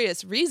very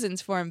serious reasons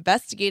for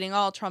investigating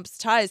all Trump's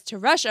ties to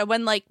Russia,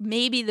 when like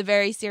maybe the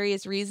very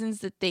serious reasons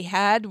that they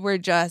had were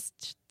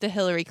just the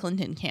Hillary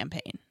Clinton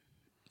campaign,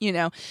 you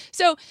know?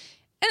 So, and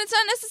it's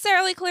not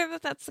necessarily clear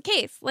that that's the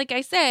case, like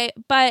I say,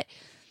 but,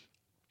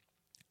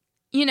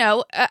 you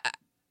know,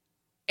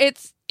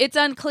 it's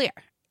unclear.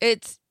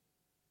 It's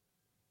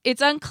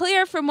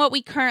unclear from what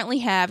we currently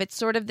have. It's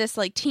sort of this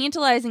like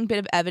tantalizing bit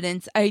of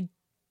evidence. I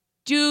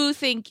do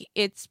think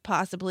it's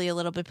possibly a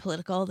little bit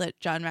political that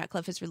John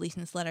Ratcliffe is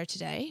releasing this letter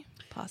today.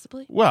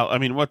 Possibly. Well, I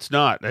mean, what's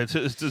not at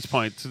this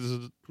point?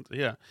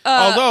 Yeah.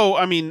 Although,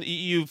 I mean,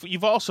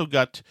 you've also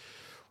got,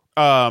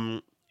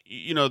 the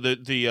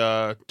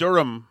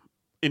Durham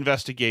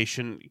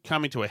investigation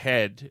coming to a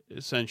head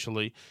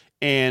essentially,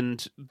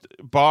 and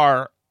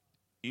Barr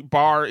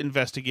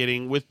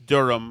investigating with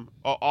Durham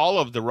all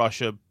of the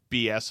Russia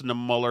BS and the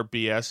Mueller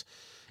BS.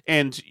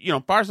 And,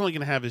 Barr's only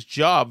going to have his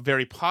job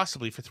very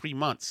possibly for 3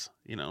 months,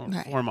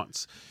 4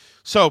 months.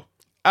 So,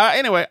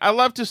 anyway, I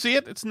love to see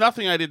it. It's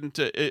nothing I didn't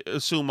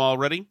assume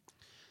already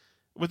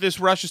with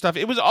this Russia stuff.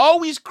 It was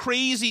always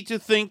crazy to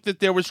think that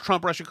there was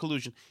Trump-Russia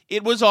collusion.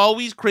 It was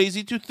always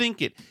crazy to think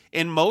it.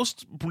 And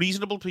most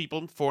reasonable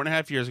people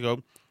 4.5 years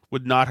ago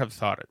would not have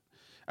thought it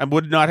and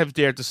would not have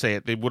dared to say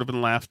it. They would have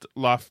been laughed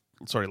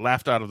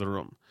out of the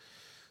room.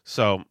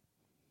 So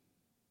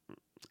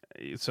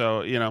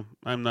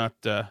I'm not...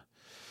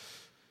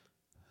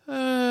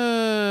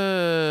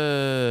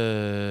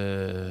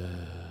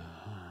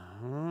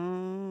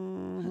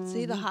 Let's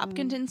see, the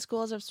Hopkinton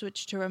schools have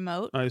switched to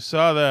remote. I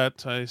saw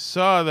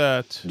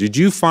that. Did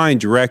you find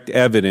direct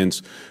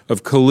evidence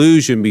of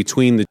collusion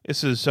between the...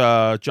 This is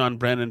John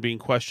Brennan being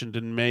questioned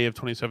in May of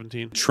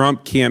 2017.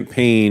 Trump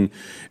campaign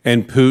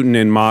and Putin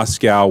in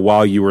Moscow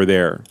while you were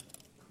there?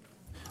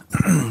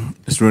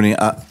 Mr. Rooney,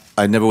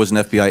 I never was an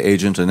FBI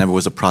agent. I never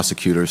was a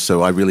prosecutor,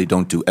 so I really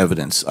don't do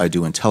evidence. I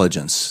do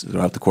intelligence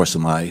throughout the course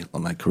of my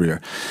career.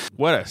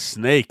 What a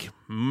snake,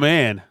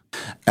 man.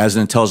 As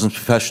an intelligence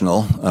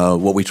professional,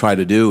 what we try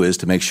to do is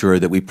to make sure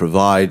that we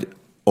provide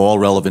all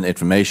relevant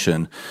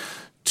information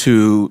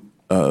to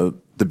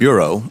the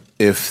Bureau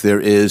if there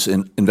is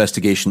an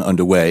investigation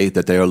underway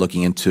that they are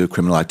looking into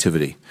criminal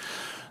activity.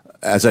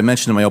 As I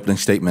mentioned in my opening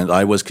statement,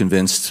 I was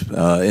convinced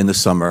in the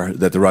summer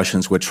that the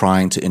Russians were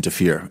trying to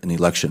interfere in the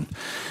election.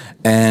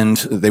 And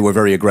they were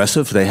very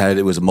aggressive.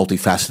 It was a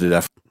multifaceted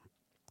effort.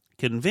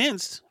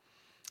 Convinced?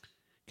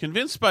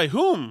 Convinced by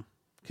whom?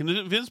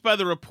 Convinced by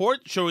the report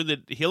showing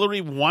that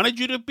Hillary wanted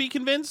you to be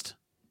convinced?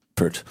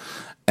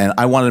 And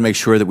I wanted to make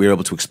sure that we were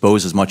able to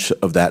expose as much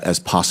of that as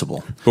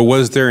possible. But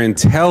was there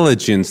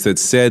intelligence that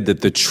said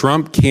that the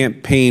Trump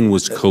campaign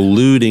was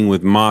colluding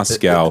with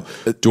Moscow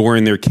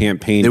during their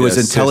campaign? There was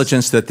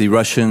intelligence that the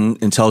Russian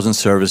intelligence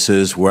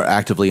services were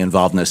actively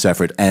involved in this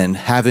effort. And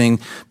having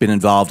been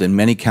involved in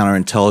many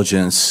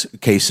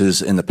counterintelligence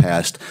cases in the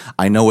past,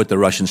 I know what the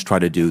Russians try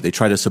to do. They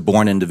try to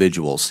suborn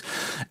individuals.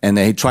 And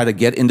they try to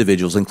get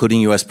individuals,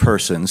 including U.S.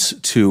 persons,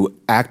 to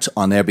act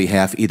on their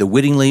behalf either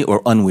wittingly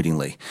or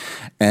unwittingly.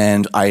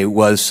 And I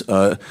was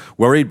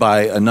worried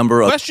by a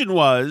number of... The question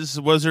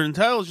was there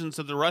intelligence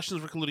that the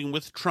Russians were colluding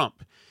with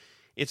Trump?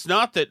 It's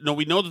not that, no,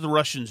 we know that the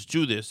Russians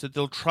do this, that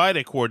they'll try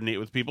to coordinate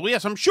with people.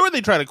 Yes, I'm sure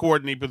they try to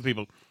coordinate with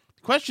people.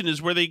 The question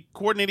is, were they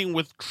coordinating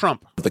with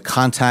Trump? The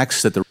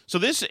contacts that the... So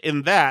this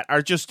and that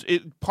are just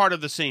part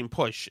of the same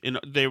push. And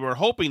they were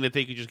hoping that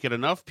they could just get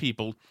enough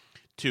people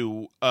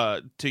to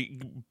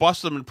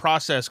bust them in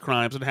process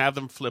crimes and have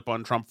them flip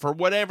on Trump for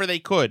whatever they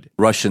could.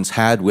 Russians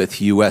had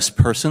with U.S.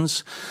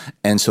 persons.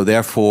 And so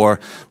therefore,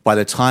 by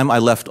the time I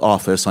left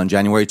office on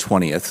January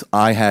 20th,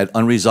 I had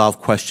unresolved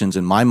questions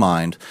in my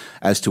mind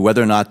as to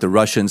whether or not the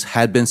Russians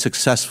had been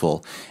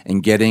successful in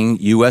getting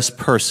U.S.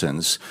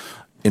 persons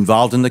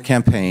involved in the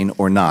campaign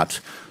or not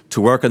to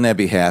work on their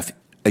behalf,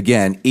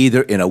 again,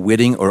 either in a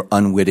witting or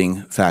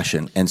unwitting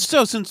fashion. And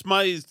so since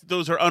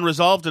those are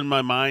unresolved in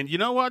my mind, you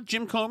know what,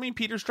 Jim Comey,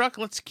 Peter Strzok,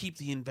 let's keep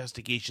the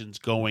investigations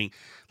going.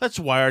 Let's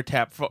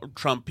wiretap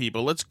Trump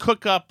people. Let's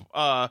cook up,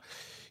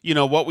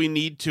 what we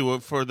need to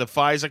for the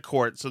FISA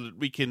court so that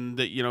we can,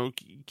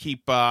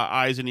 keep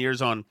eyes and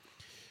ears on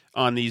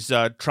these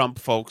Trump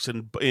folks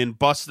and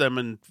bust them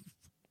and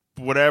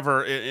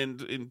whatever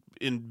in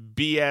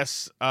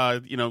BS,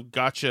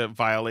 gotcha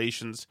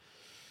violations.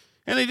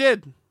 And they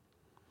did.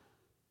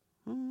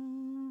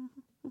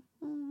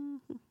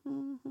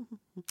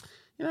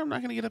 I'm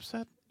not going to get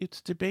upset. It's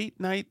debate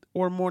night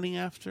or morning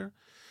after.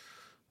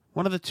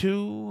 One of the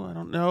two. I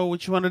don't know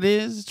which one it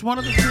is. It's one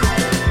of the two.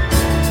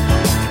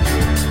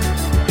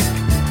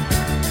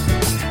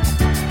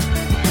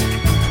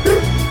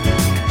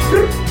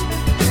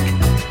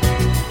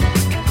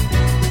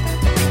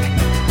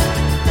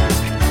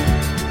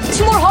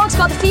 2 more hogs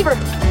got the fever.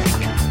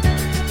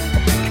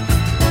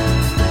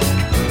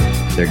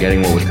 They're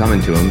getting what was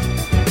coming to them.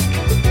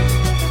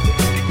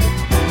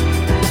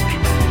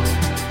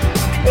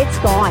 It's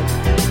gone.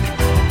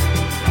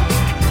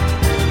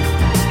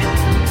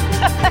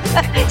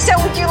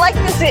 So would you like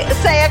to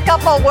say a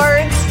couple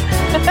words?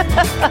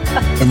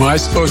 Am I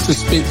supposed to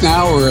speak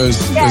now, or is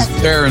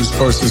Darren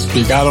supposed to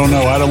speak? I don't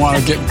know. I don't want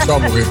to get in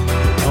trouble here.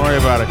 Don't worry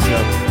about it,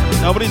 Joe.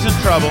 Nobody's in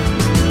trouble.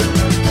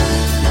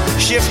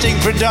 Shifting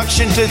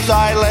production to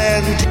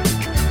Thailand.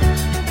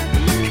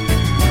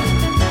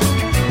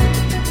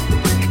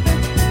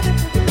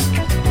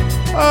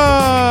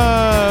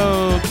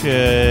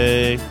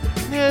 Okay.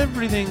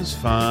 Everything's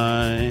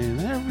fine.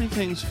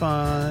 Everything's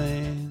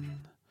fine.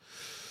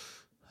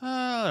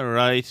 All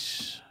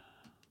right.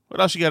 What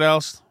else you got,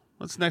 else?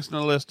 What's next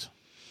on the list?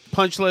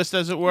 Punch list,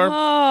 as it were.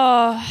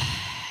 Oh,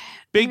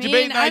 big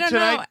debate night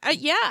tonight.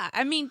 Yeah.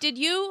 I mean, did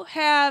you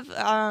have,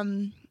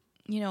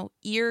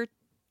 ear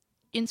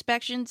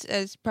inspections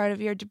as part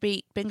of your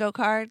debate bingo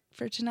card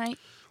for tonight?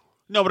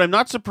 No, but I'm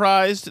not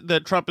surprised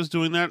that Trump is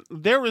doing that.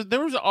 There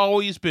was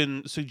always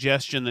been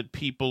suggestion that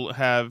people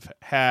have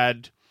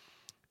had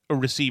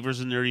receivers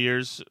in their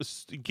ears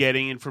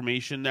getting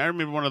information. I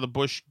remember one of the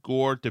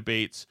Bush-Gore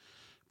debates,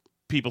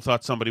 people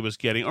thought somebody was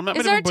getting. Or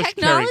is our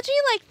technology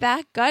like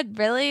that good,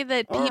 really,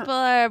 that people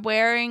are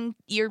wearing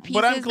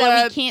earpieces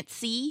that we can't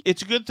see?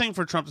 It's a good thing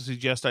for Trump to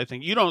suggest, I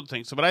think. You don't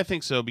think so, but I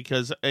think so,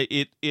 because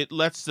it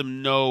lets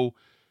them know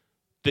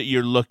that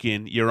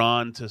you're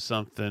on to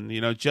something,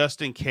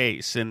 just in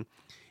case. And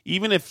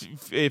even if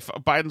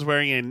Biden's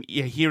wearing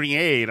a hearing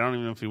aid, I don't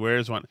even know if he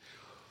wears one.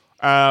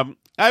 I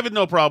have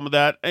no problem with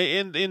that.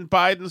 In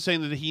Biden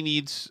saying that he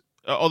needs,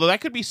 although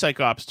that could be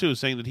psyops too,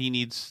 saying that he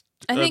needs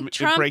I think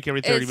a break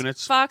every 30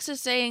 minutes. Fox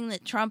is saying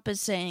that Trump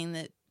is saying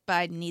that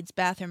Biden needs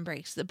bathroom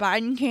breaks. The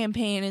Biden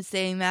campaign is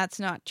saying that's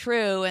not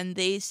true, and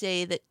they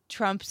say that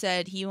Trump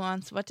said he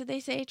wants, what did they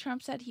say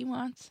Trump said he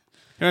wants?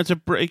 It's a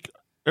break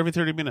every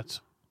 30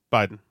 minutes,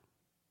 Biden.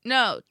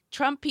 No,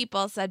 Trump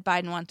people said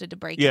Biden wanted to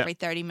break every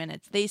 30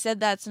 minutes. They said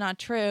that's not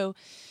true.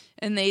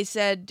 And they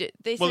said said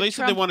they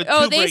wanted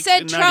two breaks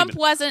in 90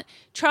 minutes.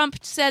 Trump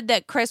said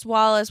that Chris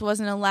Wallace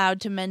wasn't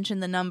allowed to mention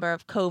the number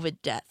of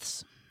COVID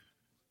deaths.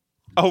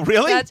 Oh,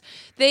 really?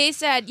 They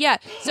said, yeah.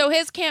 So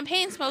his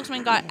campaign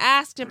spokesman got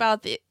asked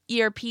about the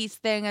earpiece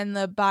thing and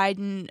the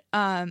Biden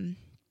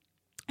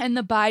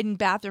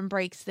bathroom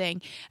breaks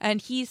thing,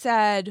 and he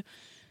said,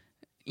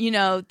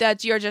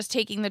 that you're just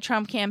taking the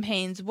Trump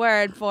campaign's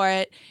word for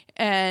it.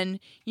 And,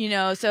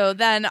 so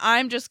then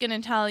I'm just going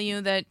to tell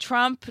you that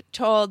Trump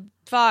told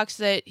Fox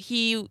that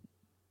he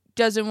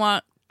doesn't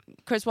want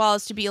Chris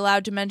Wallace to be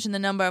allowed to mention the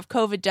number of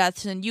COVID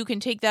deaths, and you can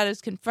take that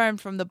as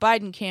confirmed from the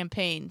Biden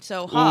campaign.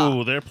 So,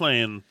 ooh, they're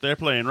playing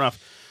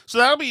rough. So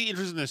that'll be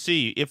interesting to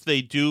see if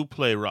they do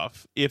play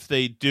rough. If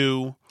they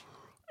do,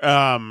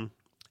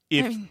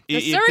 The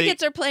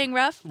surrogates are playing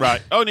rough.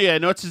 Right. Oh, yeah.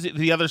 No, it's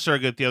the other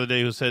surrogate the other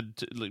day who said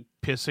like,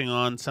 pissing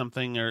on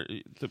something or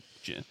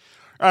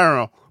I don't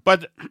know.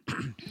 But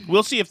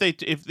we'll see if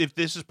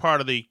this is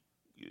part of the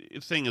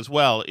thing as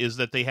well, is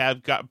that they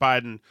have got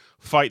Biden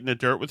fighting the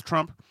dirt with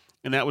Trump,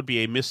 and that would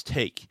be a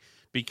mistake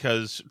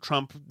because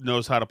Trump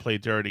knows how to play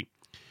dirty.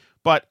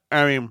 But,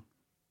 I mean,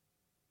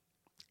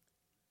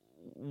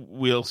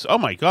 oh,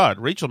 my God,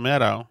 Rachel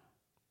Maddow.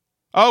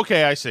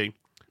 Okay, I see.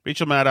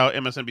 Rachel Maddow,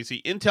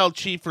 MSNBC. Intel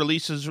chief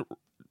releases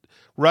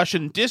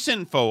Russian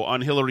disinfo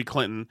on Hillary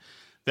Clinton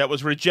that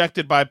was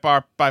rejected by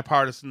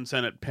bipartisan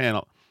Senate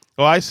panel.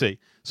 Oh, I see.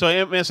 So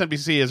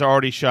MSNBC has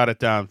already shot it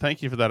down.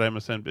 Thank you for that,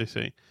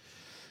 MSNBC.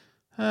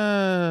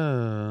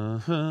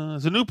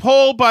 There's a new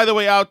poll, by the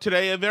way, out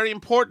today. A very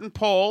important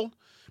poll.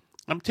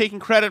 I'm taking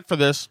credit for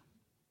this,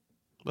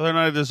 whether or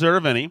not I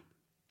deserve any.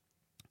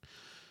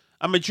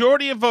 A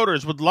majority of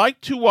voters would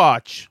like to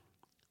watch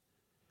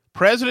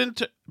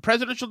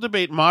presidential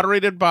debate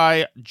moderated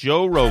by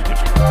Joe Rogan.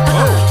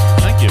 Oh,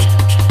 thank you.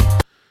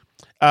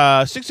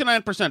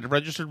 69% of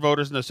registered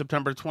voters in the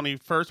September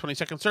 21st,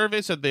 22nd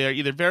survey said they are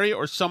either very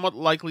or somewhat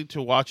likely to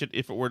watch it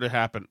if it were to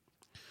happen.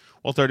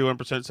 Well,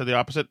 31% said the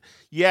opposite.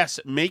 Yes,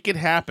 make it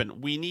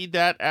happen. We need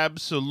that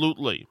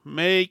absolutely.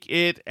 Make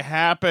it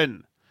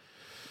happen.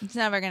 It's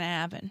never going to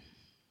happen.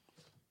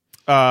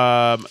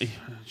 It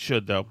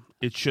should, though.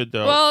 It should,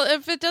 though. Well,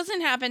 if it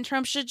doesn't happen,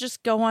 Trump should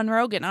just go on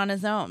Rogan on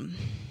his own.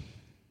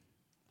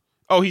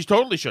 Oh, he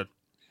totally should.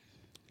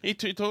 He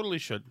totally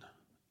should.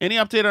 Any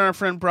update on our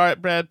friend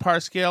Brad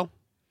Parscale?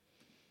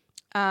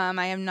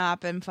 I have not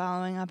been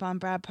following up on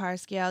Brad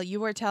Parscale. You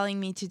were telling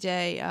me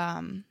today.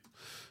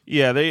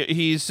 Yeah,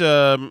 he's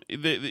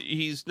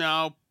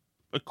now,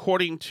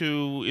 according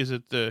to, is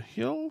it The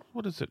Hill?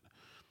 What is it?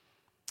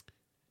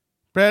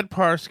 Brad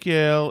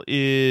Parscale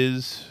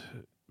is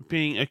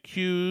being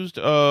accused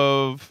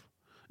of,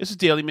 this is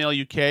Daily Mail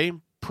UK,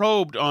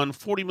 probed on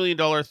 $40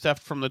 million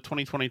theft from the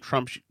 2020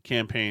 Trump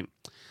campaign.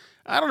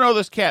 I don't know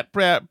this cat,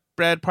 Brad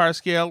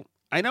Parscale.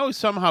 I know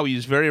somehow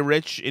he's very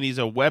rich and he's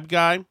a web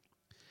guy.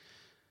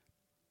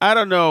 I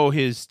don't know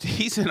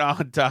he's an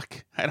odd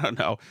duck. I don't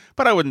know,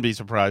 but I wouldn't be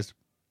surprised.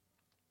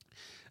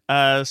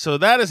 So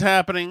that is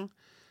happening.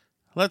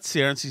 Let's see.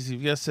 RNC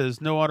CBS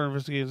says no auto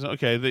investigations.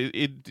 Okay,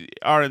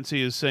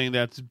 RNC is saying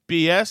that's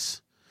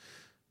BS.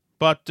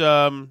 But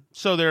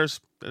so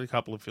there's a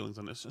couple of feelings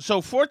on this.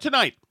 So for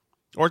tonight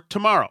or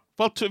tomorrow,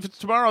 well, if it's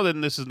tomorrow,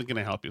 then this isn't going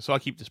to help you. So I'll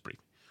keep this brief.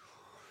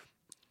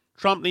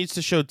 Trump needs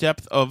to show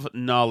depth of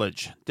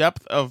knowledge.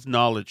 Depth of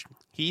knowledge.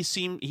 He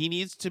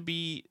needs to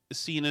be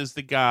seen as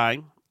the guy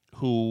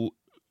who,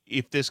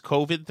 if this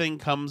COVID thing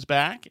comes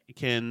back,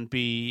 has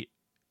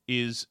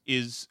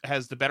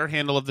the better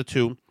handle of the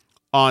two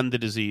on the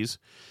disease.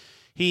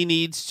 He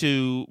needs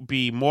to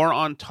be more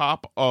on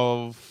top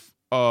of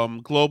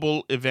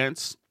global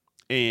events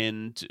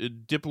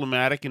and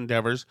diplomatic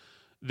endeavors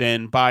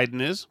than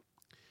Biden is.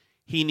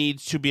 He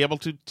needs to be able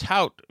to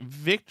tout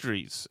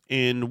victories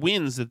and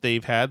wins that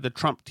they've had, the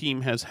Trump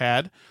team has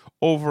had,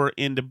 over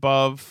and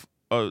above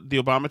the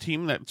Obama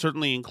team. That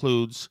certainly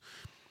includes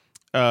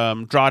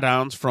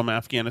drawdowns from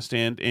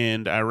Afghanistan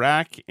and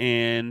Iraq,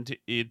 and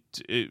it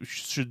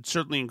should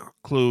certainly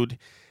include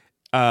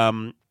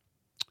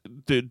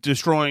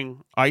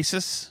destroying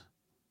ISIS,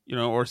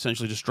 or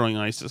essentially destroying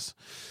ISIS.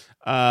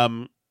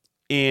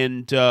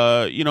 And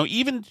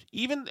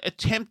even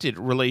attempted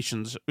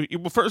relations.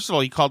 Well, first of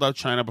all, he called out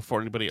China before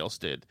anybody else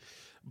did,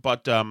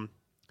 but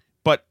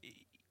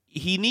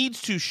he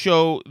needs to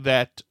show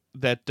that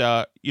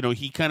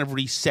he kind of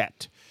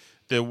reset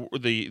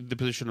the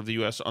position of the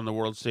U.S. on the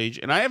world stage.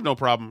 And I have no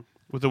problem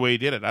with the way he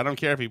did it. I don't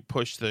care if he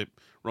pushed the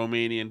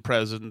Romanian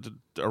president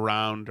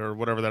around or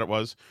whatever that it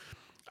was.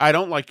 I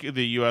don't like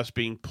the U.S.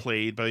 being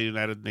played by the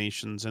United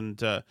Nations,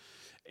 and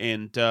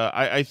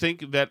I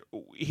think that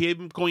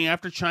him going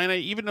after China,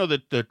 even though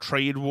the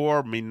trade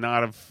war may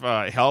not have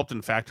helped,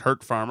 in fact,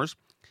 hurt farmers,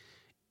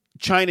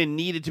 China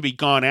needed to be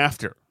gone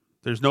after.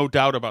 There's no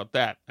doubt about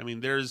that. I mean,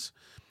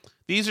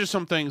 these are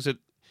some things that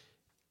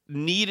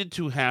needed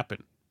to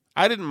happen.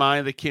 I didn't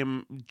mind the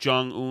Kim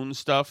Jong-un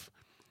stuff.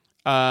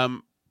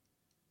 It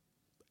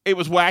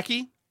was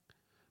wacky,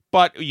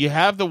 but you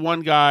have the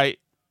one guy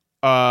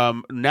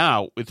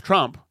now with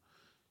Trump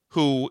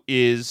who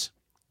is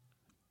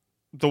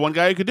the one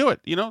guy who could do it.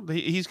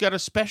 He's got a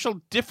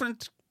special,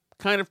 different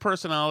kind of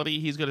personality.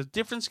 He's got a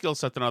different skill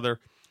set than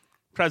other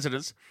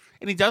presidents,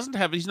 and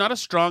he's not a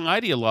strong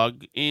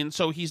ideologue, and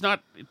so he's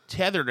not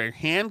tethered or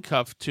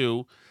handcuffed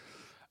to,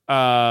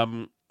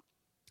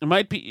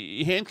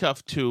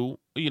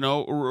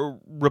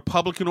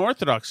 Republican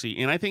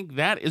orthodoxy, and I think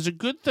that is a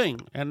good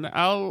thing, and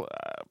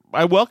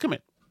I welcome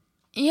it.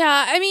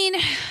 Yeah, I mean,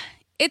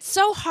 it's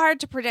so hard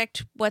to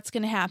predict what's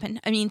going to happen.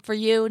 I mean, for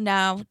you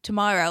now,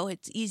 tomorrow,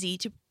 it's easy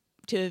to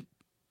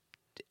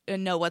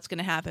know what's going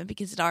to happen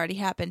because it already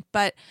happened.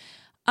 But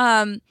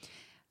I don't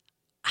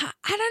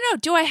know.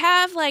 Do I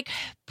have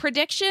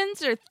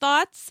predictions or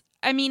thoughts?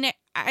 I mean,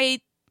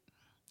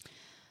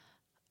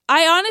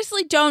 I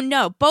honestly don't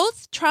know.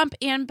 Both Trump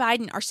and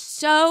Biden are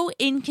so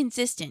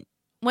inconsistent.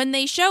 When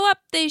they show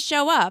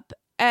up,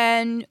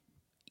 and,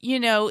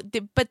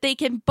 but they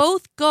can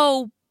both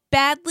go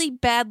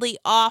badly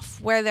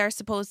off where they're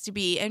supposed to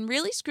be and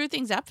really screw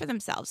things up for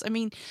themselves. I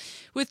mean,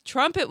 with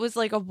Trump, it was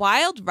like a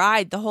wild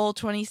ride, the whole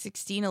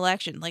 2016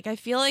 election. Like, I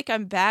feel like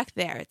I'm back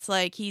there. It's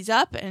like he's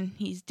up and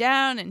he's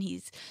down and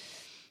he's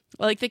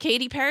like the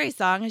Katy Perry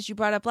song, as you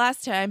brought up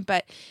last time.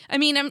 But I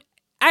mean,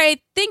 I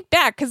think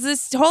back because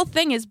this whole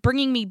thing is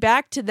bringing me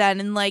back to then,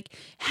 and like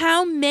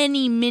how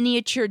many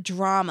miniature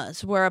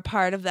dramas were a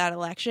part of that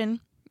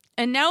election.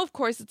 And now, of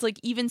course, it's like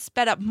even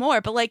sped up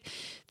more. But like,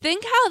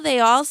 think how they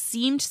all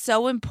seemed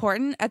so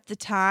important at the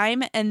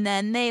time, and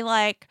then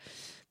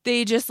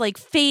they just like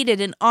faded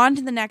and on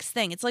to the next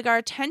thing. It's like our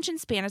attention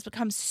span has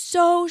become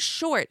so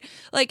short.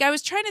 Like, I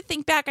was trying to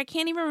think back. I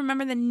can't even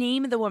remember the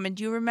name of the woman.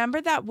 Do you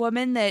remember that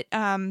woman that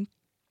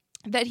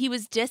that he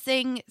was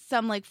dissing,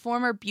 some like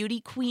former beauty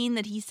queen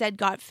that he said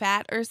got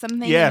fat or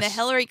something? Yes. And the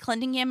Hillary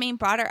Clinton campaign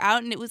brought her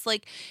out, and it was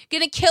like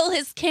gonna kill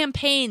his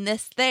campaign,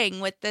 this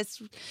thing with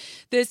this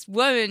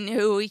woman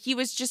who he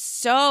was just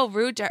so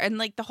rude to her. And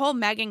like the whole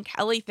Megyn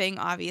Kelly thing,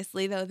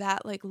 obviously, though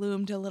that like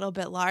loomed a little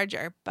bit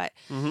larger. But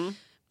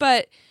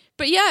But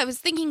yeah, I was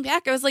thinking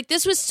back. I was like,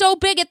 this was so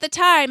big at the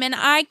time, and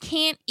I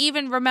can't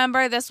even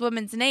remember this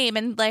woman's name.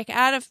 And like,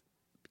 out of,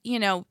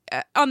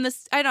 on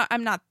this,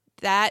 I'm not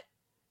that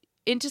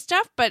into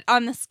stuff, but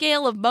on the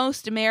scale of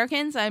most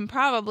Americans, I'm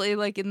probably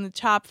like in the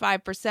top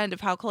 5%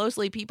 of how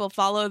closely people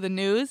follow the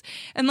news.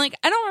 And like,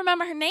 I don't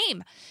remember her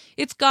name.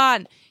 It's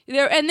gone.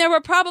 There were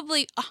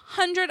probably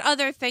 100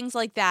 other things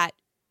like that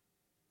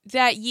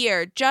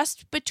year,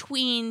 just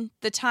between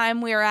the time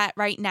we're at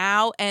right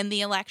now and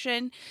the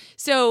election.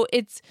 So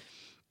it's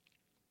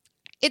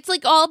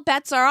like all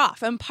bets are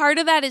off. And part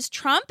of that is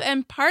Trump,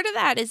 and part of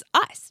that is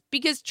us.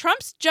 Because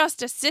Trump's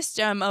just a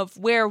system of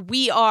where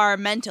we are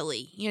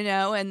mentally,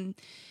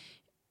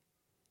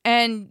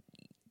 and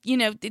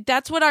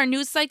that's what our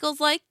news cycle's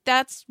like.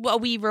 That's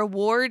what we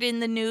reward in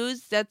the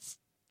news. That's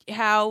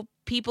how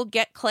people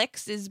get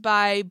clicks, is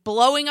by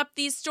blowing up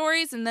these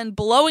stories and then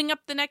blowing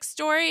up the next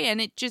story.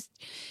 And it's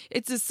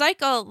a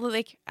cycle.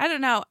 Like, I don't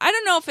know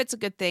if it's a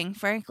good thing,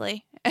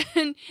 frankly.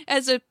 And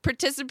as a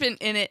participant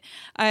in it,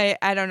 I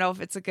don't know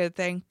if it's a good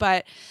thing,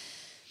 but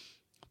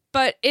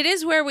it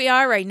is where we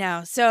are right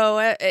now.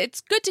 So it's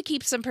good to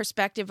keep some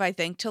perspective, I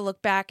think, to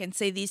look back and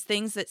say these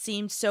things that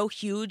seemed so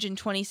huge in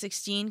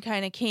 2016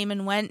 kind of came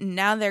and went, and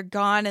now they're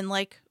gone. And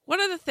like, what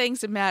are the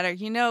things that matter?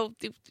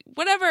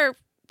 Whatever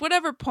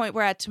point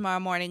we're at tomorrow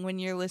morning when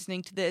you're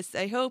listening to this,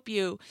 I hope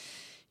you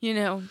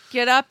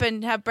get up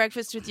and have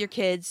breakfast with your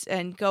kids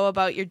and go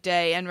about your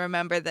day and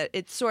remember that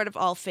it's sort of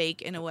all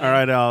fake in a way. All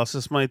right, Alice,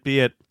 this might be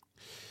it.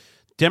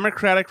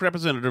 Democratic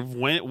Representative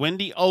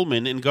Wendy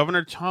Ullman and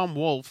Governor Tom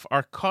Wolf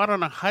are caught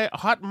on a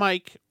hot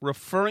mic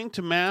referring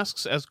to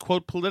masks as,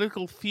 quote,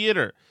 political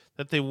theater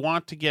that they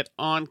want to get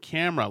on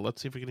camera.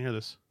 Let's see if we can hear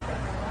this.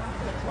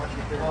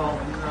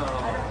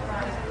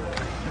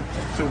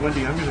 So,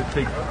 Wendy, I'm going to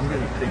take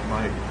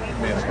my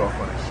mask off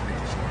when I speak.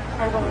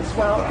 I will as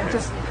well.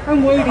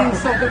 I'm waiting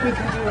so that we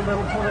can do a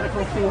little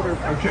political theater.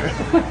 Okay.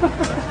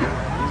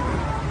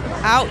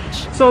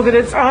 Ouch. So that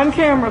it's on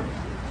camera.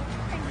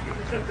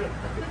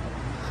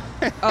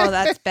 Oh,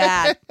 that's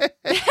bad.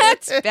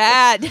 That's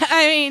bad.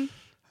 I mean,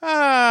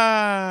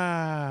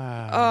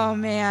 oh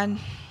man.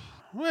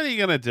 What are you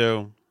gonna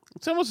do?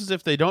 It's almost as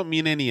if they don't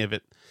mean any of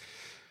it.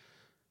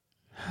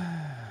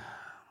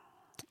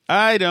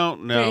 I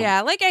don't know. But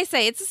yeah, like I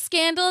say, it's a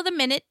scandal of the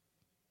minute.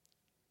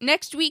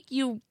 Next week,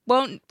 you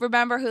won't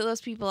remember who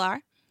those people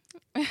are,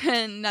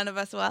 and none of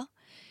us will.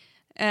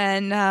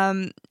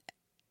 And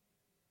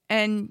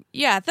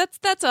yeah,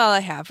 that's all I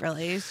have,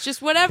 really. It's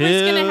just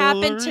whatever's going to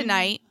happen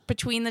tonight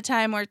between the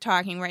time we're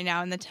talking right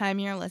now and the time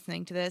you're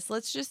listening to this.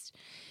 Let's just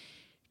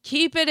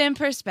keep it in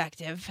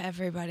perspective,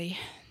 everybody.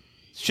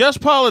 It's just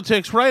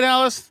politics, right,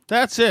 Alice?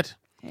 That's it.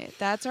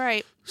 That's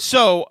right.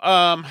 So,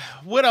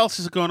 what else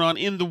is going on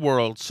in the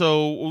world?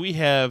 So we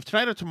have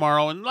tonight or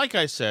tomorrow, and like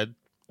I said,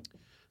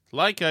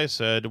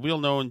 we'll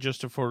know in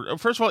just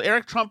first of all,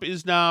 Eric Trump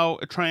is now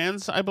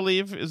trans, I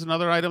believe, is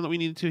another item that we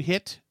need to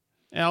hit,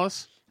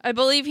 Alice. I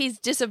believe he's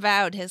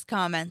disavowed his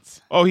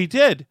comments. Oh, he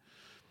did?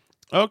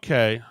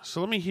 Okay, so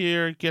let me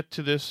get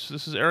to this.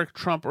 This is Eric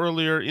Trump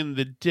earlier in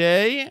the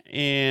day,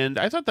 and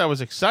I thought that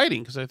was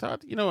exciting because I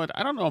thought, you know what,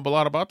 I don't know a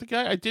lot about the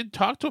guy. I did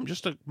talk to him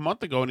just a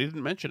month ago, and he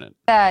didn't mention it.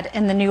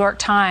 In the New York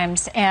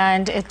Times,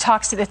 and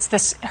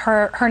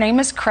her name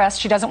is Chris.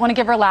 She doesn't want to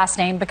give her last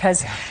name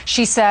because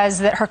she says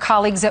that her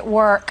colleagues at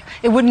work,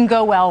 it wouldn't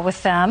go well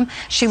with them.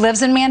 She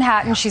lives in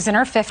Manhattan. She's in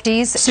her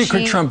 50s.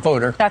 Secret Trump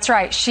voter. That's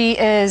right.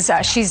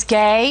 She's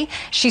gay.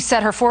 She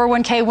said her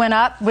 401k went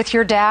up with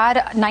your dad,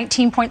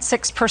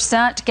 19.6%.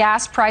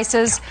 Gas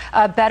prices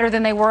better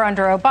than they were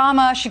under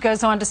Obama. She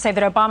goes on to say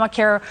that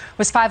Obamacare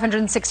was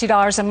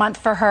 $560 a month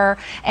for her,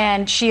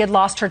 and she had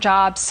lost her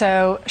job,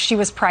 so she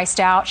was priced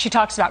out. She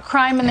talks about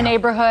crime in the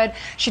neighborhood.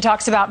 She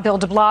talks about Bill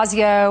de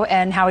Blasio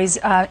and how he's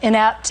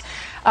inept.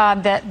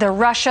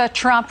 The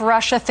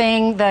Trump-Russia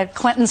thing, the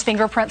Clintons'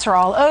 fingerprints are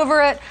all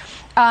over it.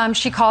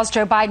 She calls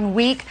Joe Biden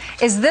weak.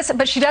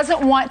 But she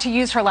doesn't want to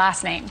use her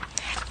last name.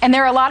 And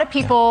there are a lot of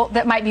people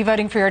that might be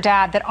voting for your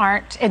dad that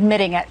aren't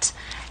admitting it.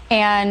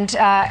 And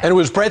it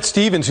was Bret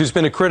Stephens, who's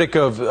been a critic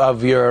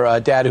of your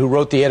dad, who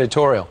wrote the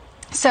editorial.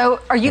 So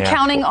are you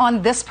counting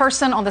on this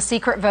person, on the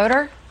secret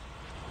voter?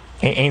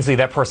 Ainsley,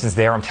 that person's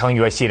there. I'm telling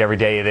you, I see it every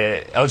day.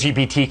 The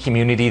LGBT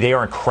community, they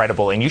are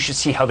incredible. And you should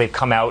see how they've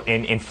come out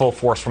in full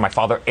force for my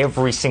father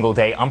every single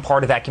day. I'm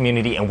part of that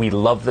community, and we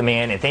love the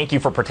man. And thank you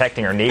for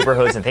protecting our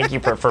neighborhoods, and thank you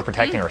for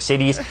protecting our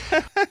cities.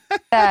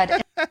 Well,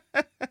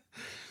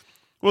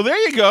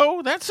 there you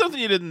go. That's something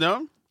you didn't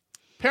know.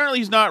 Apparently,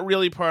 he's not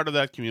really part of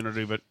that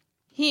community, but...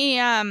 He,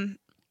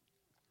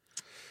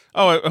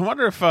 Oh, I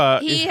wonder if...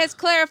 He has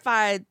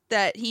clarified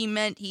that he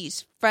meant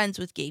he's friends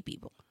with gay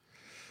people.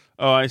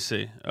 Oh, I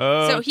see.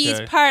 Okay. So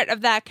he's part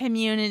of that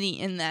community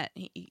in that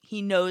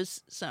he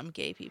knows some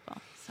gay people.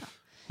 So.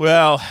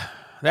 Well,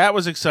 that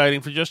was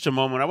exciting for just a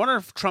moment. I wonder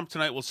if Trump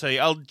tonight will say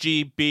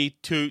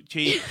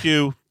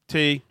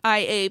LGBTQT.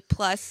 IA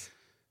plus.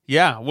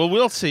 Yeah, well,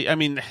 we'll see. I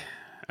mean,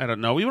 I don't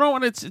know. We don't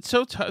want it's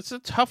so it's a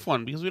tough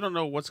one because we don't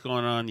know what's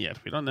going on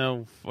yet. We don't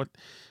know what.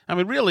 I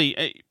mean,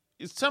 really,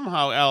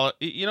 somehow, Al,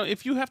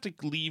 if you have to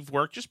leave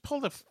work, just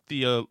pull the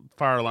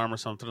fire alarm or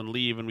something and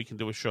leave, and we can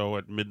do a show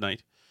at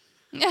midnight.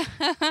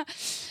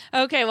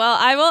 Okay, well,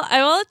 I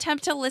will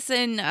attempt to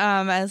listen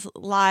as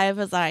live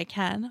as I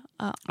can.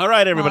 All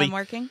right, everybody. While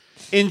I'm working.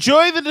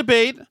 Enjoy the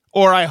debate,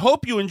 or I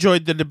hope you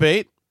enjoyed the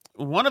debate.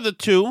 One of the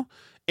two.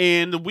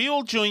 And we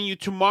will join you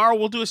tomorrow.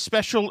 We'll do a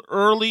special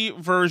early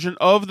version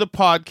of the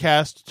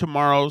podcast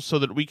tomorrow so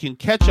that we can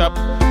catch up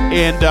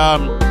and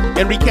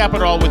recap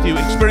it all with you,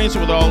 experience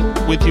it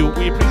with you.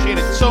 We appreciate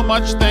it so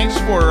much. Thanks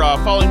for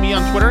following me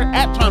on Twitter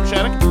at Tom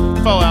Shattuck.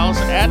 Follow Alice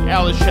at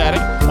Alice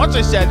Shattuck. Once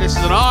I said this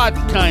is an odd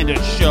kind of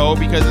show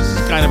because this is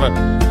kind of a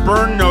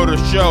burn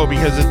notice show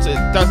because it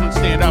doesn't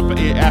stand up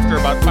after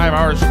about 5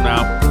 hours from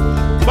now.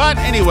 But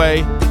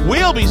anyway,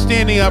 we'll be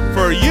standing up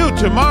for you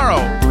tomorrow,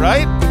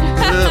 right?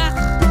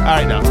 All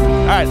right, now.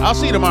 All right, I'll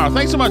see you tomorrow.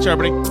 Thanks so much,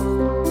 everybody.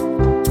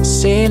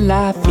 C'est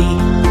la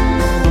vie.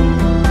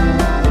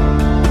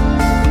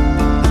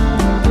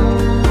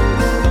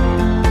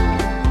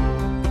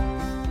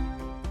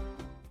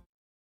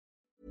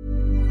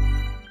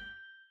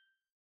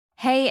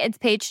 Hey, it's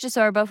Paige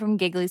DeSorbo from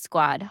Giggly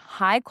Squad.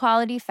 High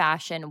quality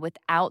fashion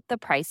without the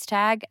price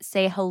tag.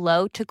 Say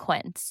hello to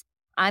Quince.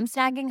 I'm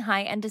snagging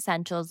high-end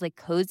essentials like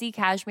cozy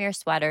cashmere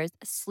sweaters,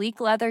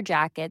 sleek leather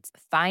jackets,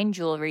 fine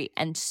jewelry,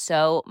 and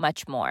so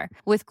much more.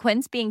 With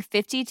Quince being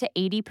 50 to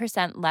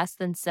 80% less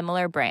than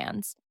similar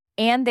brands.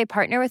 And they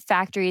partner with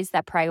factories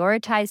that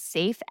prioritize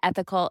safe,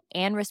 ethical,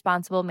 and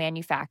responsible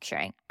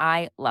manufacturing.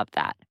 I love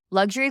that.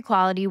 Luxury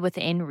quality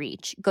within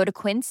reach. Go to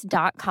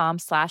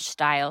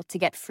quince.com/style to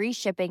get free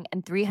shipping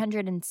and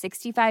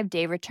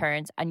 365-day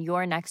returns on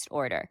your next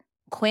order.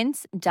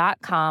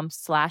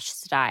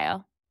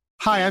 Quince.com/style.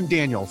 Hi, I'm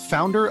Daniel,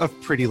 founder of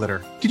Pretty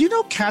Litter. Did you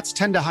know cats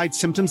tend to hide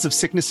symptoms of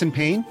sickness and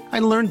pain? I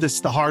learned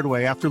this the hard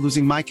way after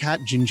losing my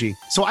cat, Gingy.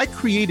 So I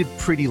created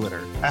Pretty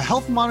Litter, a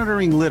health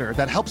monitoring litter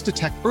that helps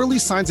detect early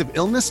signs of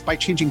illness by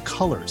changing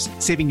colors,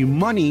 saving you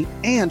money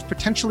and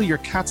potentially your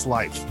cat's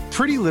life.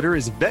 Pretty Litter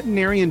is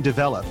veterinarian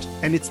developed,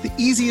 and it's the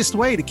easiest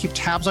way to keep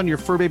tabs on your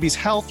fur baby's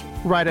health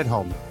right at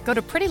home. Go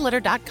to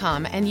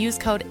prettylitter.com and use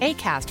code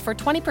ACAST for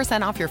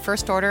 20% off your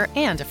first order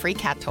and a free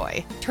cat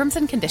toy. Terms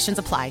and conditions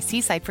apply.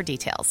 See site for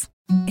details.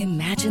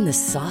 Imagine the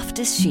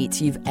softest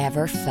sheets you've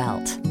ever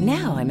felt.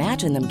 Now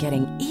imagine them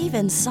getting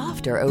even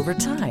softer over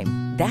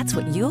time. That's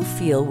what you'll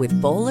feel with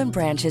Boll &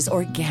 Branch's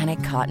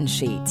organic cotton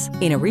sheets.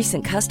 In a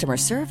recent customer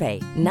survey,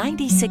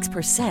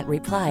 96%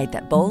 replied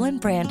that Boll &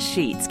 Branch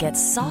sheets get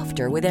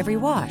softer with every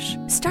wash.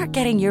 Start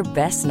getting your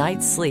best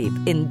night's sleep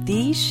in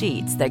these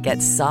sheets that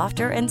get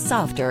softer and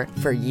softer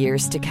for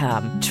years to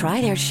come.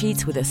 Try their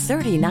sheets with a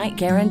 30-night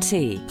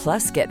guarantee.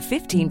 Plus, get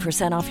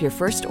 15% off your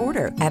first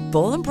order at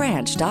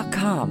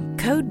bollandbranch.com.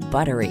 Code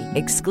BUTTERY.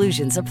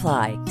 Exclusions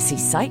apply. See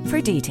site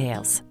for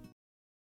details.